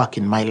his work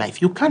in my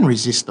life. You can't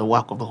resist the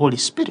work of the Holy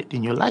Spirit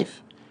in your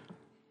life.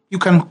 You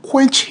can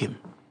quench him.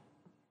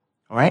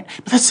 All right?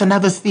 But that's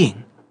another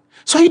thing.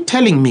 So are you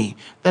telling me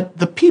that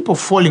the people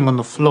falling on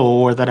the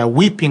floor, that are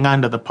weeping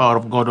under the power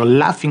of God or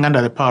laughing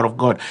under the power of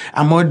God,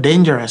 are more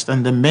dangerous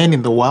than the men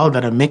in the world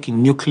that are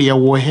making nuclear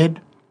warhead,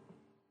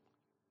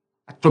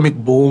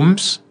 atomic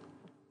bombs?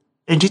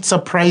 And it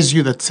surprise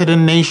you that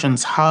certain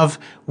nations have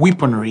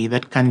weaponry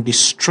that can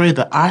destroy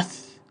the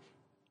earth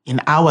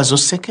in hours or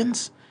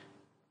seconds?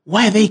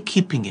 Why are they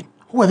keeping it?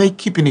 Who are they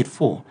keeping it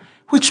for?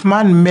 Which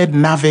man made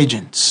nerve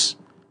agents?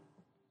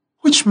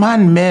 Which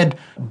man made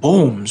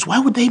bombs? Why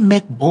would they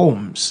make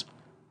bombs?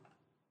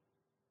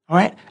 All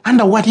right?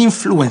 Under what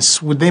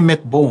influence would they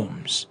make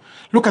bombs?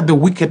 Look at the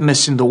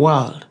wickedness in the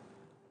world.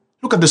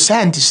 Look at the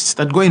scientists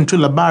that go into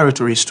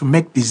laboratories to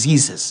make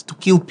diseases, to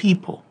kill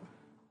people.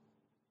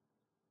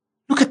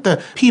 Look at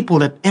the people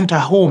that enter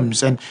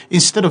homes, and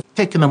instead of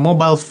taking a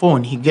mobile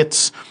phone, he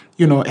gets,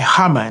 a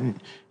hammer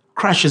and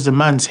crushes a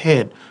man's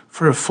head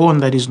for a phone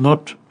that is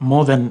not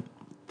more than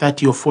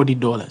 $30 or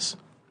 $40.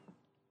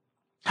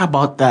 How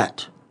about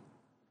that?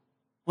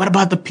 What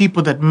about the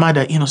people that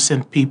murder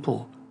innocent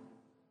people?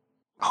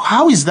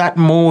 How is that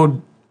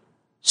more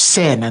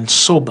sane and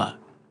sober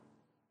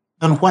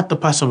than what the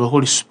person of the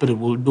Holy Spirit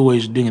will do or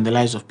is doing in the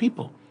lives of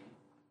people?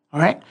 All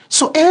right?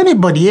 So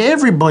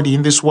everybody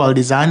in this world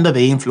is under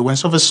the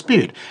influence of a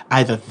spirit,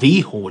 either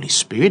the Holy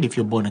Spirit, if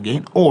you're born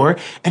again, or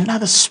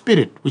another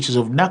spirit, which is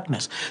of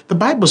darkness. The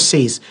Bible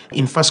says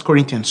in 1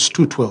 Corinthians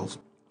 2:12,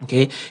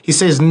 okay, he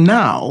says,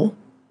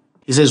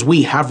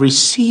 we have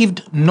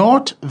received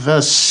not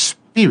the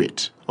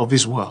spirit of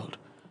this world.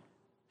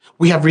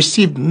 We have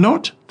received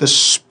not the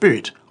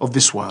spirit of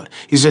this world.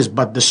 He says,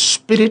 but the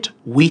spirit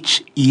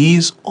which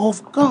is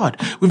of God.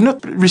 We've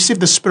not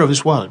received the spirit of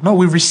this world. No,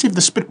 we've received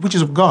the spirit which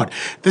is of God.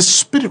 The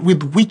spirit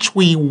with which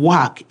we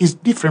walk is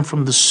different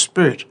from the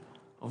spirit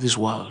of this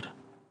world.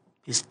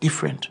 It's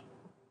different.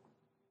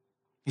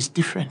 It's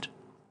different.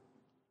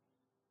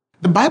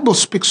 The Bible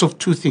speaks of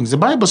two things. The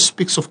Bible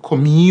speaks of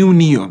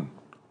communion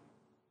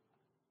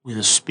with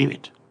the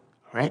Spirit,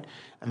 right?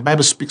 And the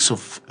Bible speaks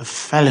of a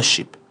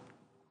fellowship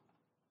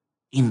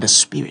in the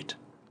Spirit,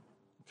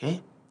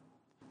 okay?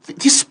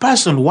 This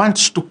person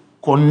wants to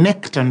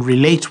connect and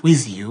relate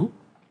with you.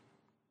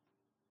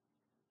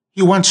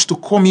 He wants to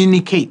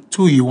communicate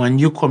to you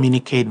and you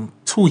communicate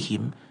to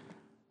him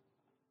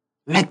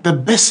like the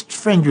best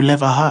friend you'll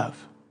ever have.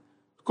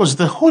 Because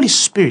the Holy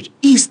Spirit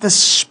is the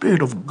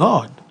Spirit of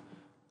God.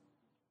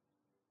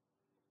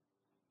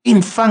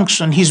 In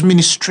function, his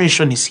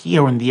ministration is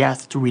here on the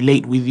earth to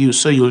relate with you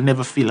so you'll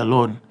never feel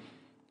alone.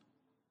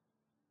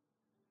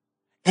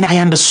 And I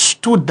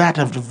understood that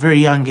at a very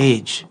young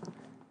age.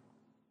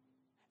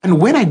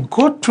 And when I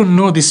got to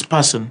know this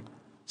person,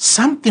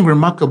 something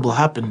remarkable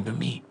happened to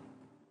me.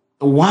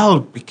 The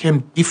world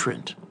became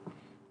different.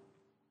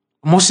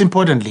 Most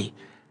importantly,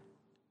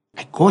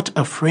 I got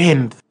a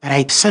friend that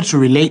I started to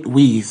relate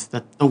with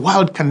that the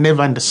world can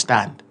never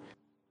understand.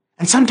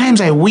 And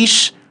sometimes I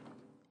wish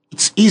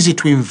it's easy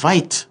to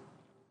invite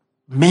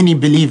many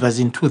believers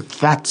into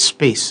that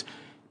space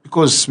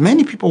because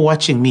many people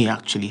watching me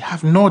actually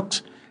have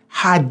not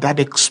had that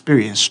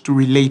experience to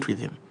relate with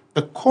him.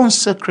 The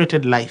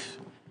consecrated life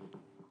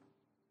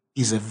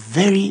is a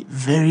very,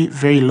 very,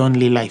 very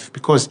lonely life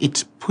because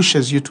it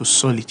pushes you to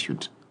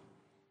solitude.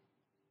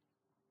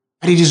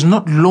 But it is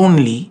not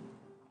lonely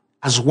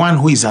as one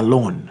who is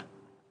alone.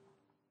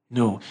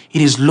 No,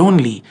 it is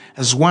lonely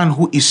as one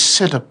who is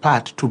set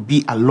apart to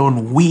be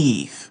alone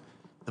with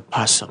the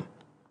person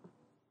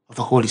of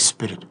the Holy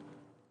Spirit.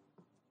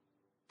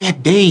 There are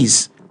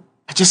days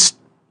I just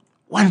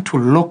want to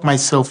lock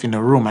myself in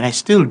a room, and I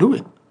still do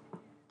it.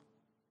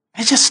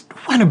 I just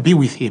want to be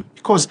with him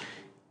because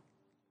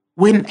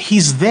when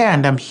he's there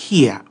and I'm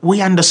here,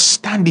 we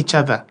understand each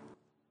other.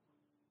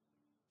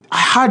 I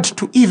had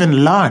to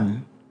even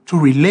learn to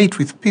relate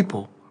with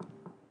people.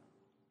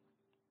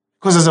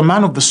 Because as a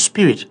man of the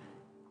Spirit,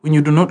 when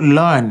you do not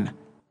learn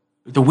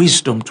the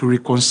wisdom to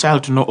reconcile,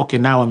 to know, okay,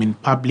 now I'm in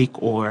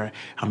public or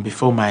I'm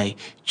before my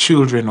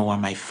children or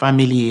my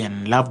family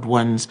and loved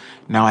ones,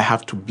 now I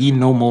have to be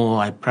normal.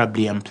 I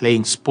probably am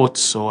playing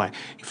sports, or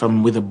if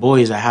I'm with the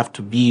boys, I have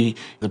to be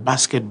the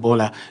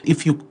basketballer.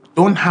 If you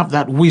don't have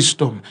that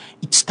wisdom,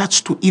 it starts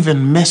to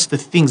even mess the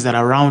things that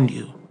are around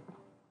you.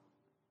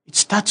 It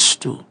starts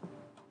to.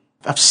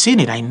 I've seen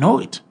it, I know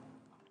it.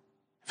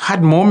 I've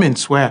had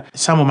moments where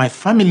some of my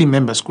family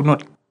members could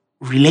not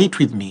relate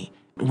with me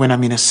when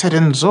I'm in a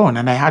certain zone,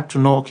 and I had to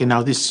know, okay,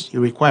 now you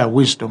require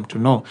wisdom to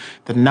know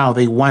that now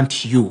they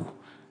want you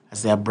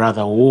as their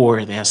brother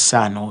or their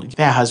son or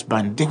their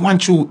husband. They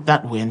want you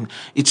that way, and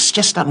it's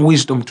just that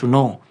wisdom to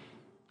know,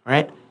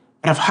 right?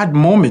 But I've had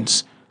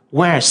moments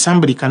where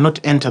somebody cannot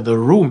enter the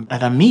room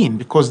that I'm in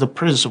because the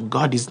presence of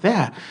God is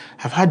there.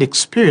 I've had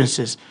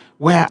experiences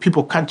where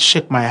people can't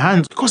shake my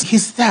hands because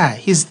he's there.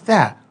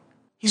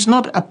 He's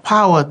not a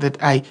power that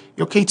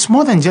it's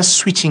more than just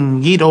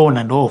switching it on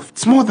and off.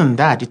 It's more than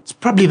that. It's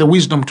probably the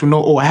wisdom to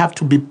know, I have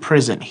to be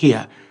present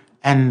here.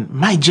 And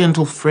my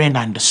gentle friend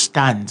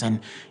understands, and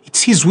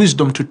it's his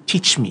wisdom to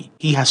teach me.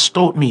 He has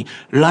taught me,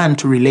 learn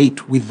to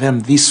relate with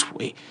them this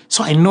way.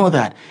 So I know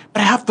that.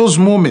 But I have those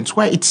moments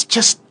where it's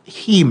just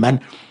him, and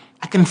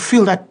I can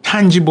feel that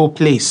tangible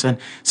place. And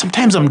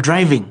sometimes I'm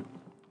driving,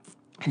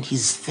 and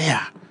he's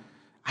there.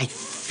 I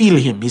feel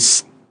him.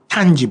 He's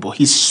tangible.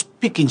 He's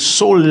speaking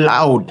so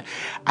loud.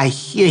 I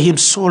hear him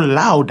so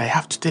loud. I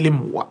have to tell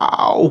him,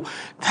 wow,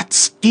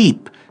 that's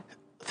deep.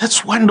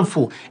 That's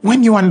wonderful.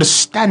 When you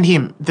understand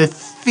him, the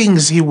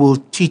things he will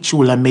teach you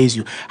will amaze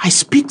you. I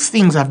speak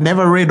things I've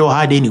never read or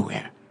heard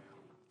anywhere.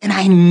 And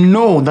I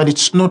know that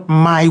it's not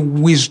my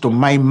wisdom,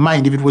 my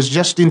mind. If it was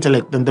just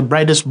intellect, then the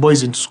brightest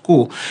boys in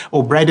school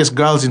or brightest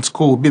girls in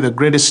school would be the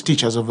greatest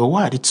teachers of the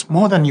world. It's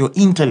more than your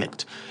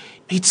intellect.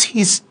 It's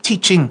his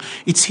teaching.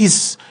 It's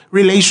his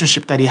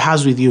relationship that he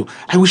has with you.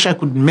 I wish I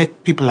could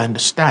make people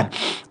understand.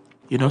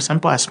 Some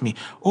people ask me,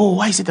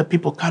 why is it that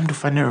people come to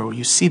Phaneroo?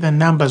 You see the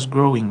numbers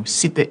growing, you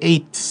see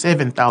the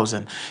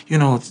 7,000.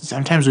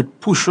 Sometimes we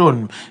push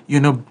on,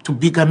 to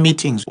bigger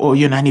meetings, or,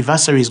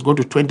 anniversaries go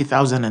to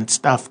 20,000 and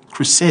stuff.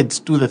 Crusades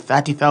do the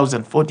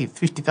 30,000, 40,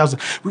 50,000.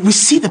 We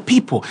see the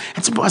people.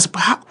 And some people ask,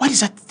 what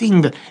is that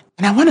thing that...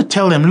 And I want to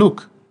tell them,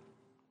 look,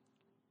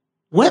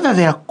 whether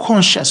they are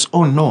conscious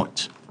or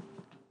not,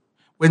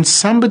 when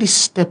somebody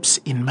steps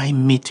in my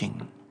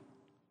meeting,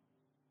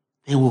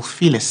 they will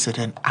feel a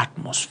certain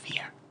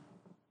atmosphere.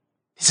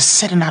 There's a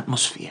certain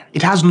atmosphere.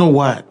 It has no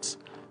words.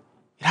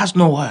 It has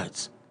no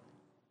words.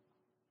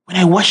 When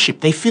I worship,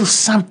 they feel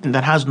something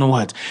that has no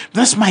words.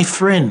 That's my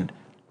friend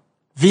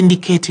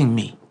vindicating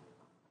me,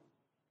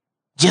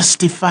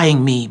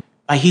 justifying me,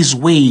 by his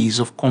ways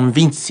of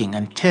convincing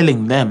and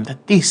telling them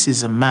that this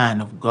is a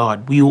man of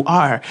God. You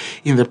are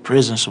in the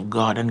presence of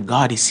God and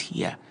God is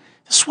here.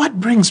 That's what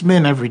brings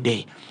men every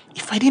day.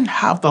 If I didn't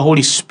have the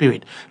Holy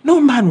Spirit,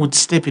 no man would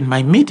step in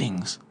my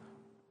meetings.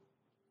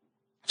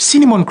 I've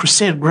seen him on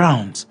crusade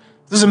grounds.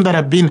 Those of them that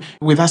have been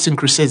with us in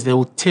crusades, they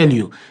will tell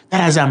you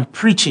that as I'm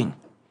preaching,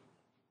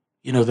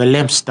 the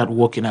lamps start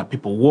walking out.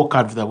 People walk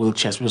out of their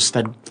wheelchairs. People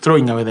start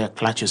throwing away their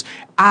clutches.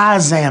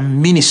 As I am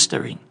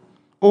ministering,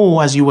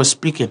 as you were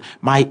speaking,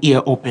 my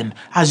ear opened.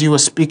 As you were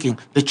speaking,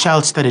 the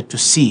child started to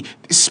see.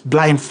 This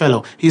blind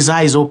fellow, his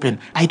eyes open.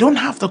 I don't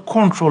have the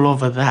control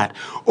over that.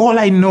 All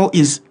I know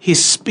is he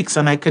speaks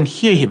and I can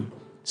hear him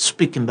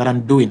speaking that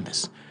I'm doing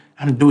this.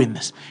 I'm doing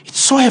this. It's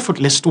so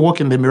effortless to walk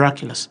in the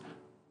miraculous.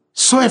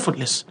 So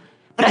effortless.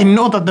 But I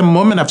know that the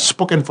moment I've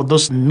spoken for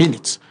those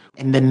minutes,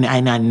 and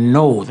I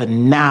know that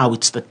now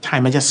it's the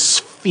time. I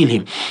just feel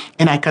him.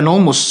 And I can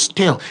almost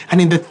tell.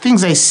 And in the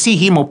things I see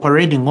him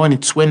operating on,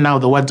 it's when now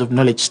the words of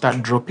knowledge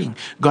start dropping.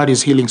 God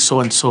is healing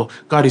so-and-so.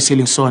 God is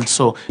healing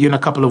so-and-so. A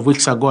couple of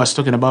weeks ago, I was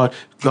talking about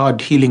God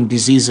healing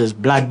diseases,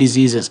 blood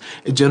diseases.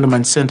 A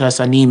gentleman sent us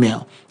an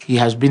email. He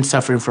has been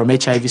suffering from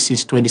HIV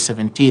since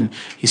 2017.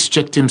 He's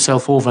checked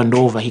himself over and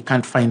over. He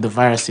can't find the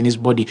virus in his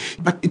body.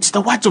 But it's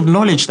the words of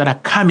knowledge that are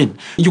coming.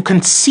 You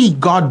can see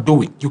God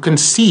do it. You can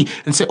see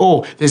and say,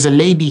 there's a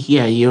lady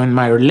here. You're on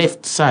my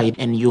left side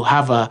and you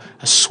have a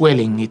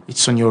swelling.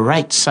 It's on your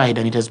right side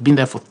and it has been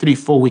there for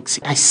 3-4 weeks.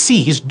 I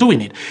see he's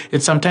doing it.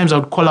 And sometimes I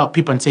would call out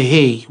people and say,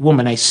 hey,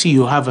 woman, I see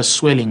you have a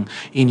swelling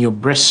in your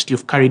breast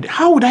you've carried.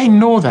 How would I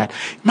know that?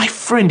 My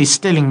friend is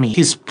telling me.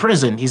 He's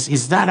present.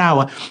 He's that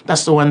hour.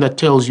 That's the one that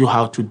tells you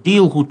how to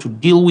deal, who to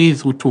deal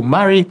with, who to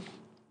marry,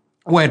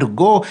 where to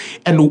go.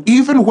 And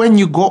even when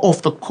you go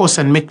off the course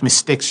and make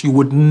mistakes, you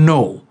would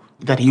know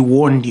that he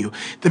warned you.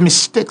 The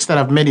mistakes that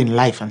I've made in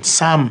life, and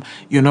some,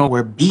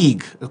 were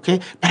big, okay?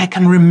 But I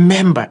can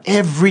remember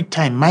every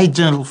time my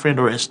gentle friend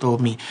Horace told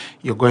me,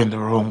 you're going the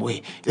wrong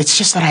way. It's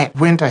just that I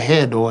went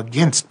ahead or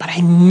against, but I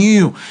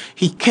knew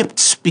he kept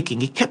speaking.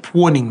 He kept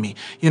warning me,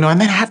 and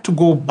then I had to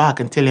go back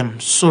and tell him,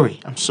 I'm sorry.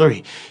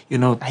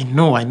 I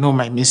know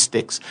my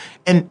mistakes.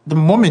 And the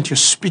moment you're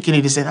speaking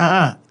it, he said,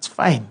 it's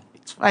fine.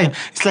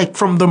 It's like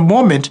from the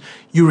moment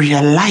you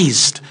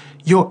realized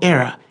your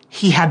error,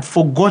 he had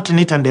forgotten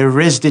it and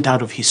erased it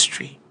out of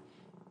history.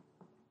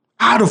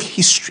 Out of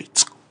history.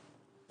 It's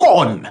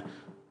gone.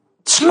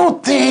 It's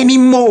not there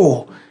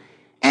anymore.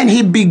 And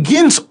he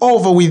begins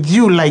over with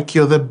you like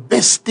you're the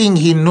best thing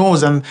he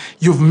knows and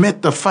you've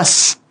met the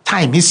first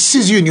time. He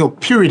sees you in your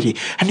purity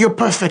and your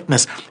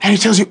perfectness. And he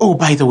tells you,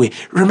 by the way,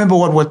 remember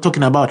what we're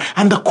talking about.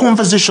 And the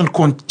conversation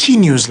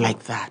continues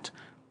like that.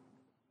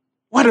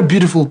 What a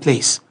beautiful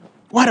place.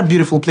 What a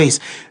beautiful place.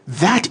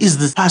 That is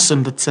the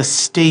person that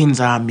sustains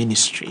our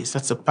ministries.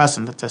 That's the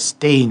person that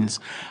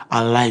sustains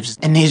our lives.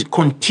 And he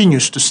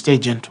continues to stay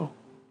gentle.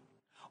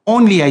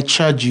 Only I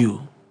charge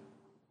you,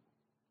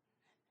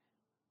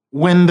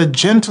 when the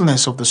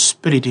gentleness of the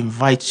Spirit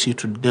invites you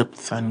to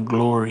depth and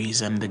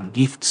glories and the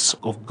gifts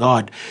of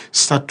God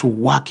start to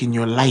work in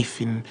your life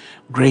in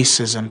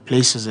graces and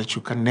places that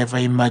you can never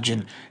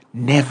imagine,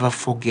 never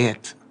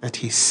forget that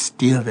he's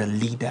still the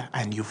leader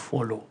and you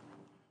follow.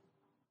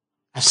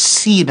 I've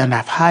seen and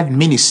I've heard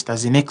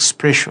ministers in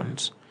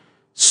expressions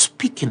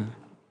speaking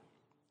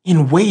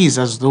in ways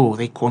as though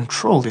they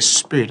control the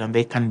Spirit and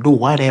they can do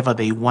whatever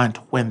they want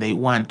when they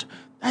want.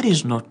 That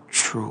is not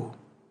true.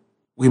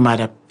 We might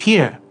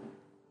appear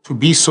to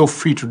be so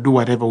free to do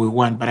whatever we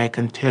want, but I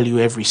can tell you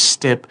every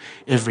step,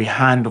 every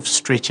hand of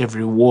stretch,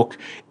 every walk,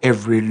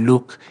 every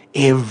look,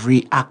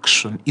 every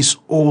action is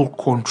all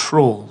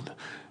controlled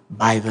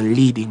by the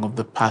leading of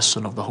the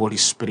person of the Holy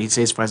Spirit. It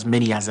says, for as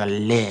many as are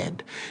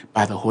led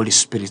by the Holy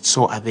Spirit,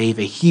 so are they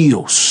the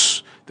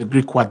huios, the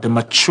Greek word, the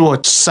mature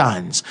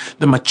sons,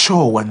 the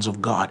mature ones of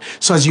God.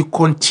 So as you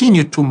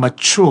continue to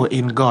mature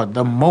in God,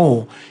 the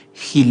more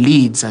he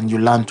leads and you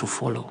learn to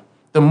follow.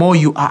 The more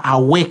you are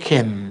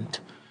awakened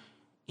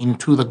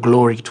into the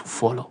glory to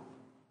follow.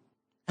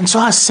 And so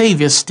our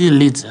Savior still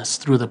leads us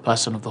through the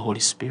person of the Holy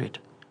Spirit.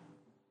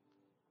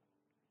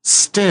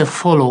 Stay a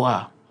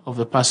follower of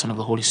the person of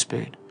the Holy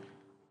Spirit.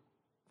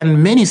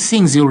 And many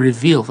things he'll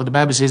reveal, for the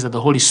Bible says that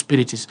the Holy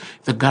Spirit is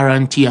the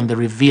guarantee and the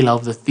revealer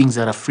of the things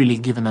that are freely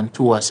given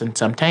unto us. And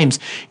sometimes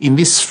in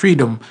this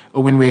freedom,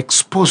 or when we're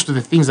exposed to the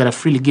things that are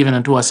freely given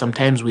unto us,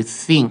 sometimes we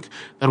think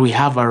that we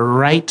have a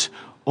right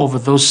over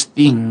those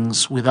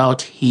things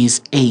without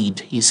his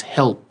aid, his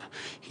help,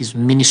 his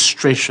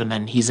ministration,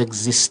 and his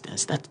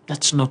existence.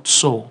 That's not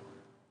so.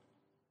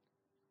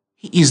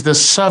 He is the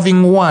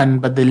serving one,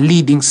 but the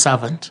leading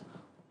servant.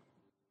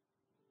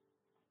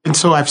 And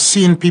so I've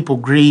seen people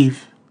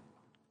grieve.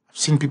 I've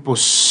seen people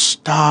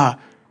star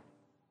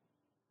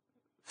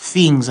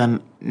things,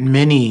 and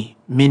many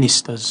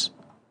ministers,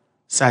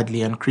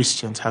 sadly, and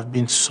Christians have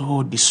been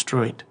so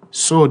destroyed.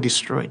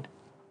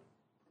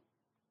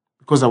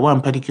 Because at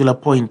one particular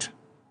point,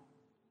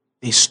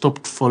 they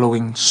stopped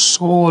following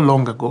so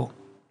long ago.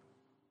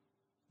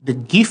 The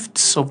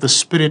gifts of the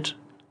Spirit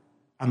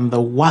and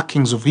the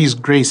workings of his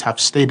grace have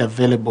stayed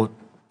available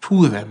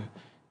to them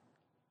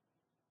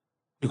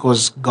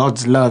because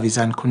God's love is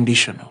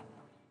unconditional.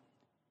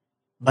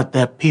 But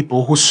there are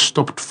people who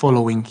stopped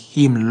following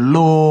him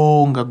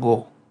long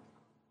ago,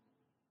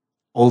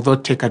 although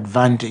take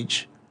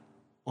advantage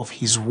of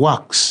his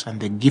works and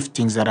the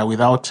giftings that are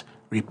without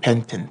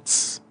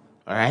repentance.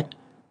 All right?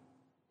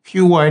 If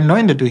you are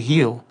anointed to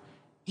heal,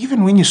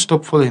 even when you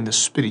stop following the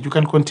Spirit, you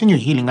can continue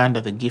healing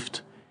under the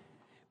gift.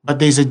 But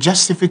there is a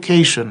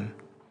justification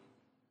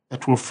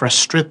that will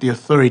frustrate the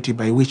authority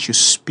by which you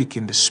speak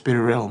in the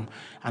spirit realm.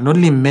 And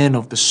only men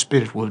of the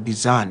Spirit will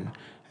discern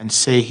and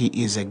say he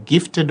is a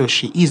gifted or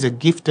she is a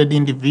gifted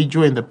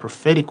individual in the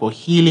prophetic or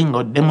healing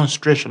or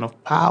demonstration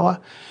of power.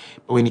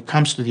 But when it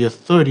comes to the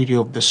authority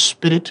of the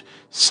Spirit,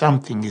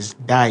 something is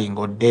dying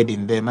or dead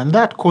in them. And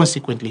that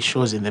consequently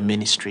shows in the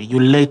ministry. You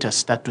later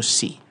start to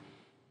see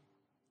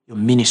your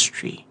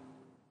ministry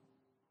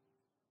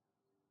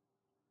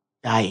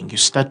dying. You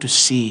start to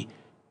see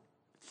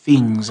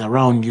things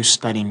around you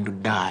starting to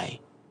die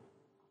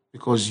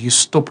because you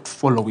stopped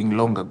following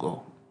long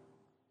ago.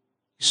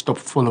 You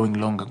stopped following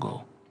long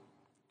ago.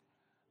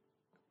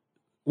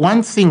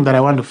 One thing that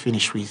I want to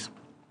finish with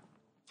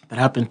that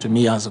happened to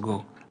me years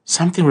ago,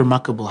 something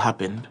remarkable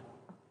happened.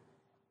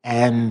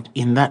 And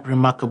in that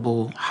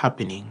remarkable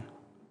happening,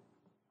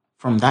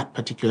 from that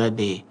particular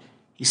day,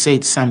 he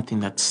said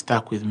something that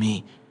stuck with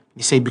me.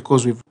 He said,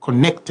 because we've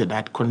connected,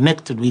 I'd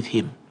connected with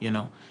him, in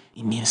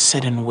a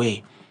certain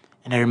way.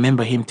 And I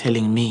remember him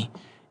telling me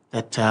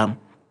that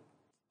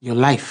your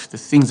life, the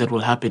things that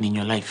will happen in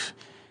your life,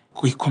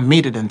 he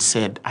committed and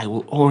said, I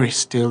will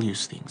always tell you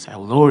things. I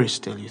will always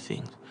tell you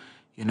things,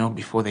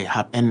 before they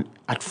happen. And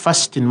at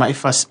first, in my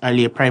first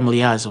earlier primary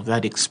years of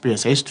that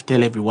experience, I used to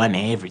tell everyone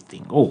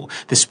everything. Oh,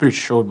 the Spirit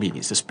showed me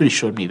this. The Spirit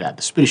showed me that.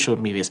 The Spirit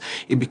showed me this.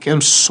 It became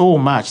so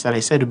much that I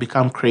started to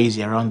become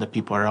crazy around the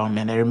people around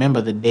me. And I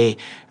remember the day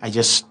I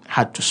just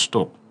had to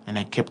stop. And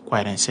I kept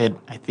quiet and said,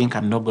 I think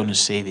I'm not going to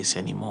say this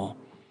anymore.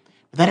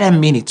 But that didn't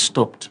mean it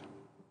stopped.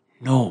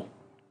 No.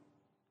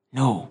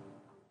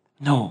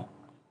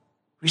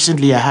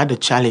 Recently, I had a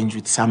challenge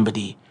with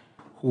somebody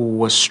who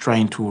was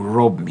trying to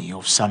rob me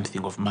of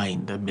something of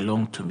mine that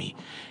belonged to me.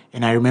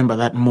 And I remember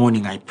that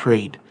morning I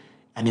prayed.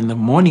 And in the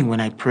morning when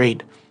I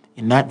prayed,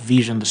 in that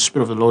vision, the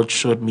Spirit of the Lord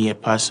showed me a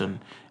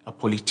person, a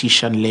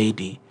politician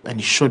lady, and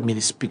he showed me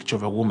this picture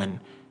of a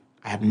woman.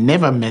 I have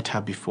never met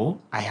her before.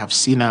 I have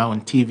seen her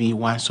on TV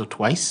once or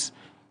twice,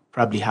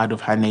 probably heard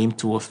of her name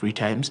 2 or 3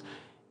 times.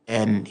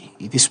 And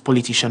this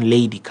politician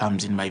lady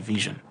comes in my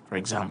vision, for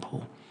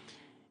example.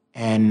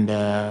 And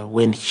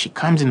when she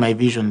comes in my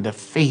vision, the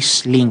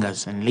face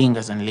lingers and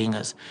lingers and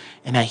lingers.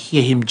 And I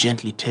hear him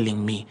gently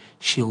telling me,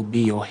 she'll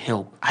be your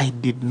help. I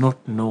did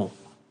not know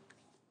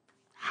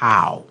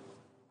how.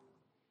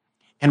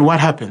 And what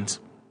happens?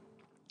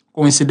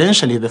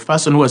 Coincidentally, the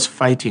person who was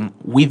fighting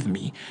with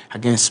me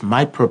against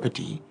my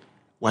property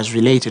was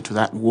related to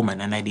that woman,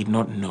 and I did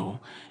not know.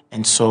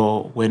 And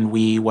so when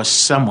we were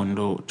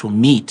summoned to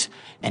meet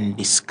and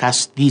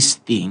discuss these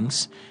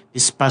things,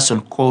 this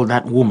person called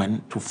that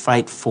woman to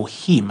fight for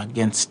him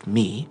against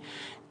me.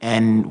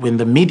 And when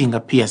the meeting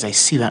appears, I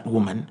see that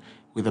woman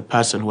with the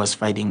person who was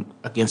fighting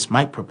against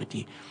my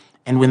property.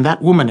 And when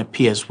that woman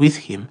appears with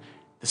him,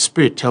 the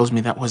Spirit tells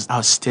me that was I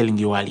was telling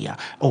you earlier.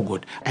 Oh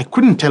God, I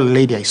couldn't tell a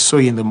lady I saw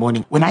you in the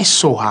morning. When I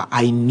saw her,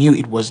 I knew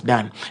it was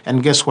done.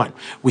 And guess what?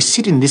 We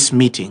sit in this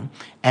meeting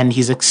and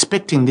he's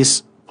expecting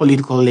this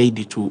political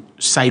lady to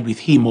side with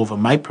him over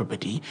my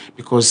property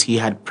because he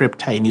had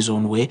prepped her in his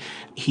own way.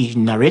 He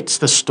narrates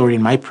the story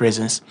in my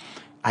presence.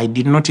 I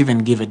did not even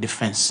give a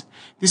defense.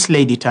 This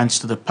lady turns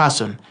to the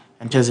person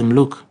and tells him,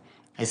 look,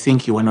 I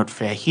think you were not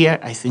fair here.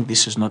 I think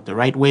this is not the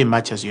right way,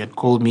 much as you had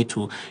called me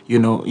to,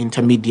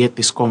 intermediate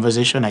this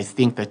conversation. I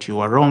think that you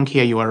are wrong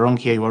here, you are wrong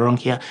here, you are wrong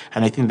here.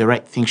 And I think the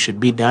right thing should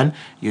be done,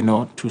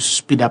 to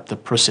speed up the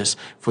process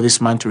for this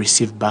man to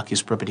receive back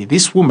his property.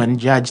 This woman,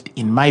 judged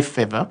in my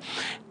favor,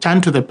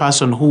 turned to the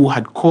person who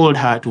had called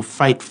her to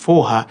fight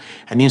for her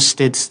and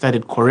instead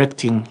started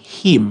correcting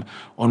him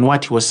on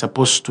what he was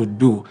supposed to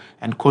do.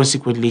 And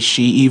consequently,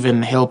 she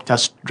even helped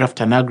us draft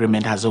an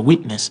agreement as a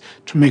witness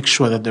to make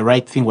sure that the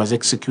right thing was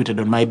executed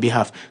on my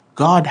behalf.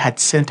 God had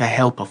sent a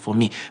helper for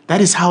me.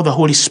 That is how the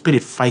Holy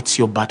Spirit fights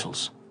your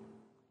battles.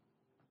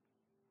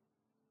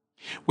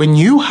 When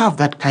you have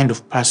that kind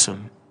of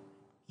person,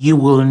 you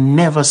will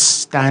never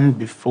stand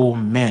before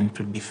men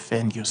to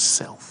defend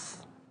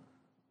yourself.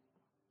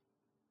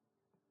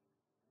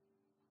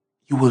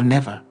 You will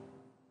never.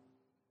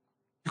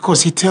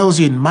 Because he tells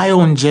you, in my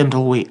own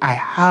gentle way, I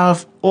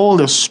have all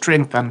the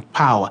strength and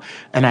power,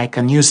 and I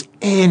can use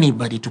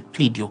anybody to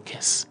plead your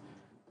case.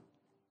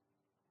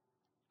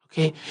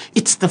 Okay?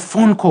 It's the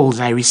phone calls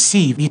I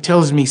receive. He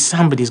tells me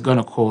somebody's going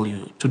to call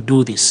you to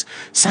do this.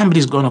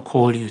 Somebody's going to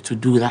call you to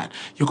do that.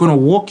 You're going to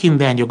walk in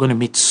there and you're going to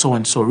meet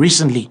so-and-so.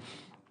 Recently,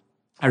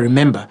 I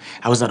remember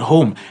I was at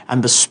home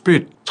and the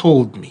Spirit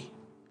told me,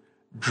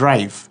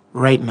 drive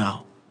right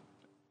now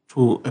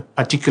to a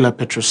particular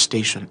petrol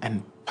station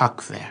and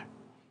park there.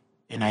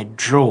 And I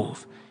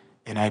drove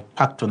and I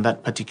parked on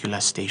that particular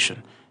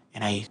station.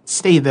 And I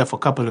stayed there for a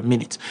couple of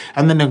minutes.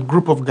 And then a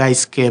group of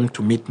guys came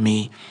to meet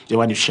me. They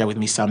wanted to share with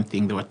me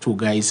something. There were two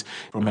guys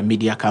from a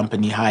media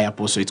company. Hi,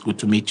 Apostle, it's good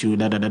to meet you.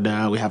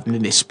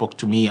 They spoke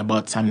to me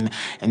about something.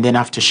 And then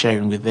after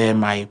sharing with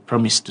them, I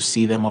promised to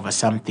see them over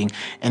something.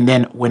 And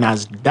then when I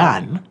was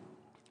done,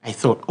 I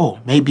thought, oh,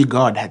 maybe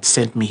God had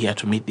sent me here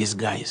to meet these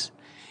guys.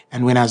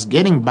 And when I was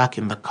getting back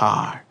in the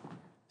car,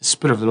 the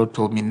Spirit of the Lord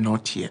told me,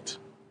 not yet.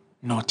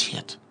 Not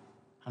yet.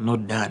 I'm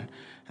not done.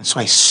 And so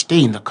I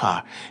stay in the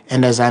car.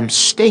 And as I'm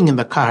staying in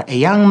the car, a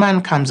young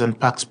man comes and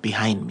parks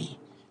behind me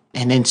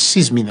and then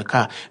sees me in the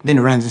car. Then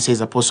he runs and says,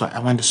 Apostle, I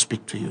want to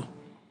speak to you.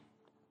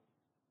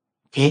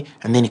 Okay?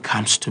 And then he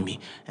comes to me.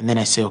 And then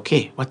I say,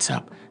 okay, what's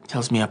up? He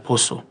tells me,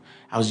 Apostle,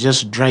 I was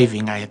just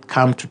driving. I had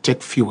come to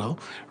take fuel.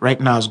 Right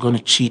now, I was going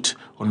to cheat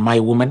on my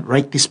woman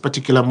right this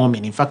particular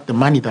moment. In fact, the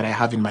money that I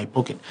have in my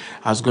pocket,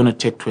 I was going to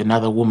take to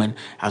another woman.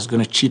 I was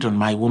going to cheat on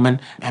my woman.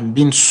 I'm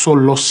being so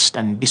lost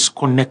and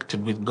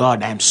disconnected with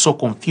God. I am so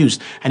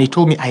confused. And he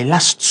told me, I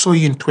last saw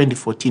you in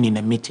 2014 in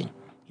a meeting.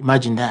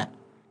 Imagine that.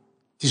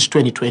 This is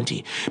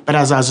 2020. But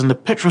as I was in the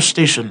petrol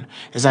station,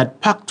 as I'd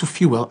packed to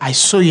fuel, I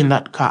saw you in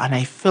that car and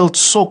I felt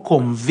so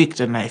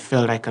convicted and I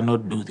felt I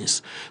cannot do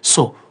this.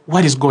 So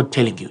what is God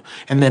telling you?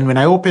 And then when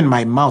I opened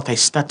my mouth, I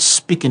started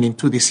speaking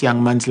into this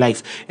young man's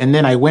life. And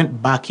then I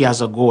went back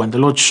years ago and the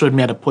Lord showed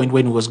me at a point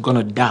when he was going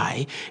to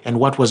die and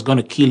what was going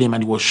to kill him.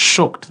 And he was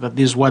shocked that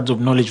these words of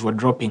knowledge were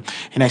dropping.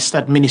 And I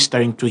started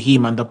ministering to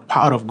him and the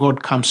power of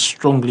God comes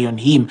strongly on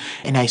him.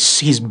 And I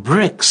see he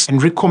breaks and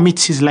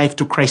recommits his life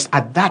to Christ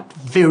at that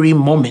very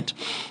moment.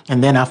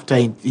 And then after,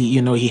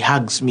 he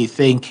hugs me,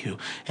 thank you.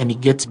 And he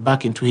gets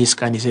back into his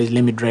car and he says,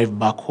 let me drive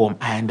back home.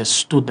 I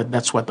understood that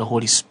that's what the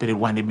Holy Spirit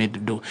wanted me to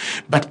do.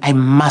 But I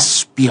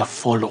must be a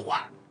follower.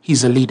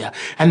 He's a leader.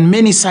 And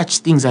many such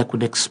things I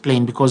could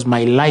explain because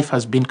my life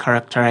has been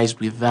characterized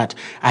with that.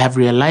 I have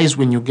realized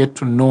when you get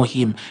to know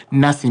him,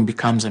 nothing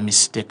becomes a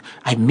mistake.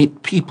 I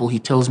meet people, he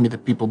tells me the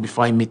people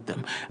before I meet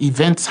them.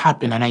 Events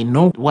happen and I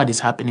know what is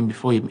happening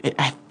before him.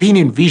 I've been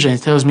in vision, he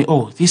tells me,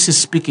 oh,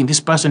 this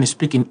person is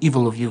speaking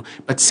evil of you,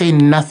 but say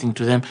nothing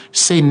to them,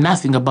 say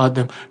nothing about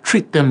them,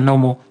 treat them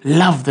normal,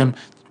 love them.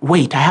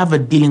 Wait, I have a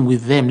dealing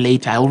with them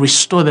later. I'll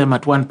restore them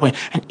at one point.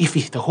 And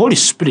if the Holy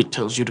Spirit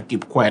tells you to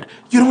keep quiet,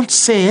 you don't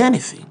say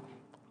anything.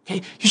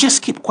 Okay? You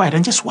just keep quiet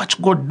and just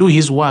watch God do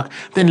his work.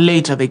 Then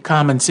later they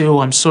come and say, oh,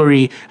 I'm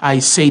sorry, I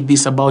said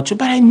this about you.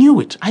 But I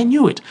knew it.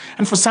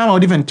 And for some, I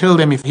would even tell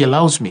them if he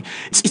allows me.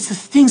 It's the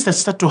things that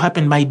start to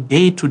happen by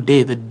day to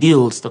day, the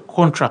deals, the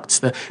contracts,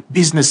 the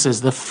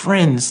businesses, the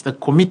friends, the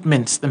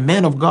commitments, the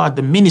men of God,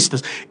 the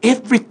ministers.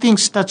 Everything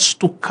starts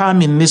to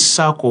come in this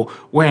circle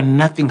where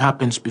nothing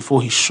happens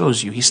before he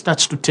shows you. He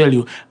starts to tell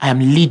you, I am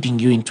leading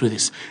you into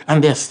this.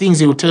 And there are things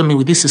he will tell me,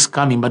 well, this is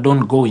coming, but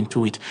don't go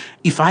into it.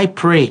 If I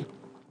pray,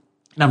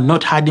 and I'm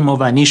not hard him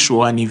over an issue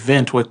or an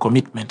event or a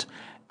commitment,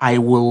 I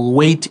will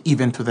wait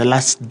even to the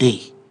last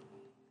day.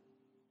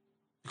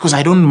 Because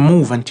I don't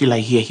move until I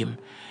hear him.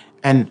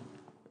 And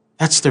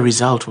that's the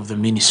result of the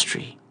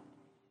ministry.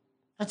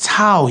 That's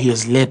how he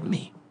has led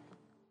me.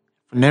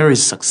 Phaneroo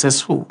is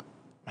successful.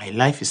 My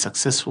life is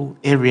successful.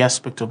 Every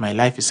aspect of my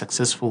life is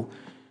successful.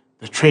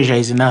 The treasure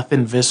is in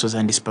earthen vessels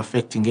and is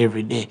perfecting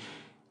every day.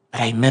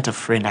 But I met a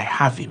friend. I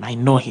have him. I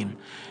know him.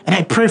 And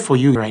I pray for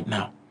you right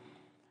now.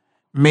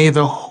 May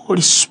the Holy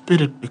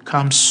Spirit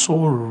become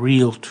so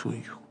real to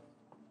you.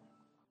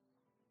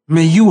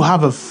 May you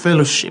have a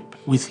fellowship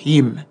with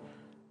him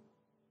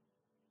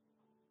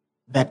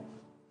that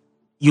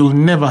you'll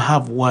never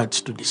have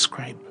words to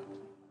describe.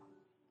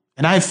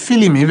 And I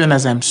feel him even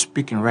as I'm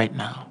speaking right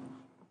now.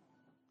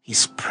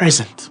 He's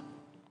present.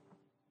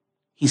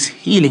 He's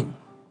healing.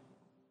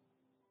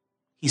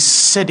 He's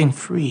setting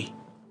free.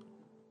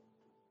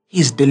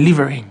 He's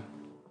delivering.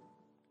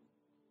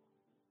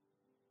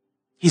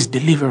 He's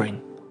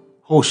delivering.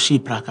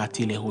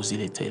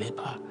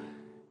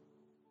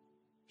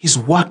 He's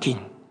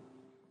working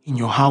in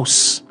your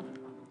house.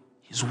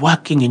 He's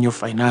working in your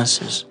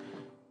finances.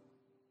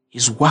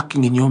 He's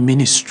working in your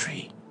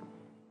ministry.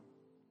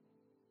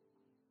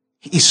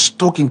 He is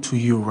talking to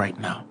you right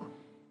now.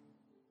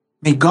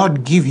 May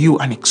God give you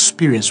an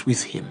experience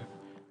with him.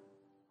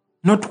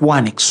 Not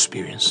one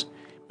experience,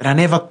 but an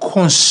ever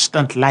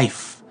constant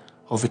life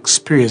of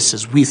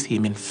experiences with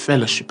him in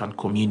fellowship and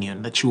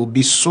communion, that you will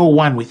be so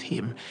one with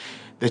him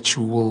that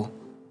you will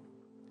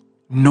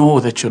know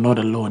that you're not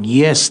alone.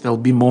 Yes, there'll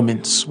be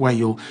moments where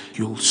you'll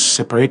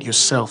separate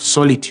yourself.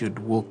 Solitude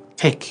will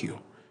take you.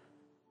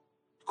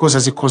 Because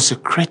as he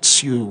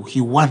consecrates you,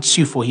 he wants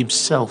you for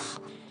himself.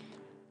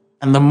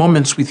 And the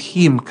moments with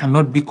him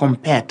cannot be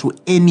compared to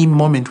any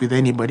moment with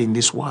anybody in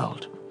this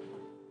world.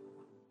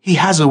 He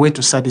has a way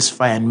to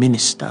satisfy and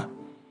minister.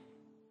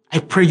 I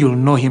pray you'll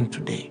know him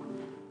today.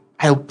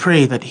 I'll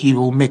pray that he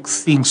will make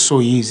things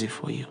so easy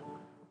for you.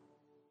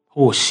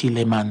 Oh,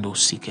 Shilemando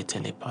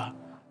Siketelepa.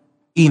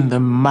 In the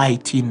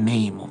mighty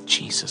name of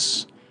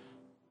Jesus.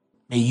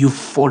 May you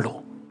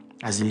follow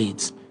as he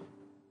leads.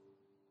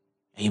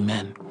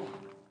 Amen.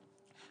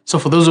 So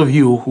for those of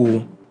you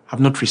who have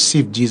not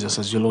received Jesus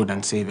as your Lord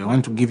and Savior, I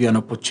want to give you an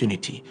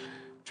opportunity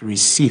to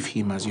receive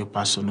him as your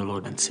personal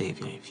Lord and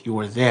Savior. If you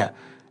were there,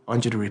 I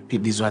want you to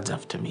repeat these words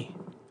after me.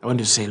 I want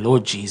you to say,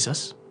 Lord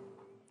Jesus,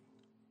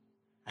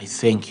 I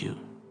thank you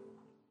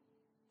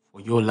for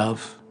your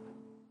love,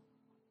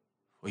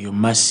 for your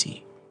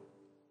mercy,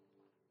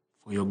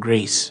 for your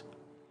grace,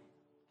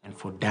 and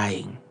for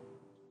dying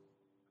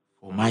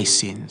for my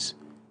sins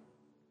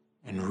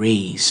and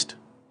raised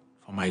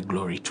for my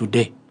glory.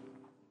 Today,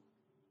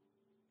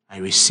 I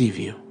receive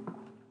you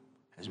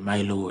as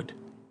my Lord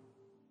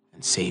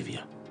and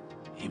Savior.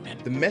 Amen.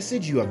 The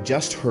message you have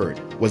just heard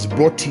was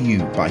brought to you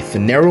by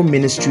Phaneroo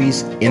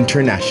Ministries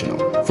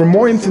International. For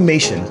more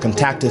information,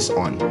 contact us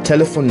on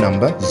telephone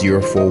number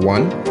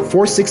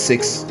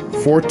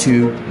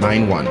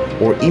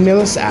 041-466-4291 or email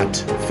us at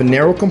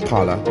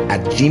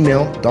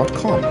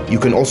phanerokampala@gmail.com. You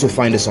can also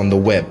find us on the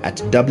web at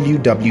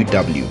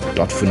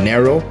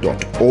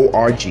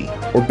www.phaneroo.org.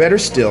 Or better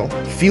still,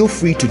 feel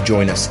free to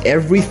join us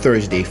every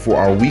Thursday for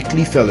our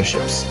weekly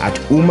fellowships at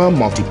Uma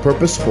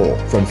Multipurpose Hall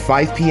from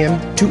 5 p.m.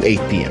 to 8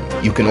 p.m.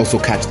 You can also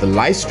catch the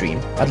live stream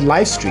at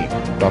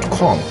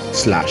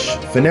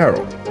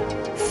livestream.com/Phaneroo.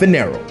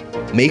 Phaneroo,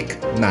 make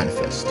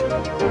manifest.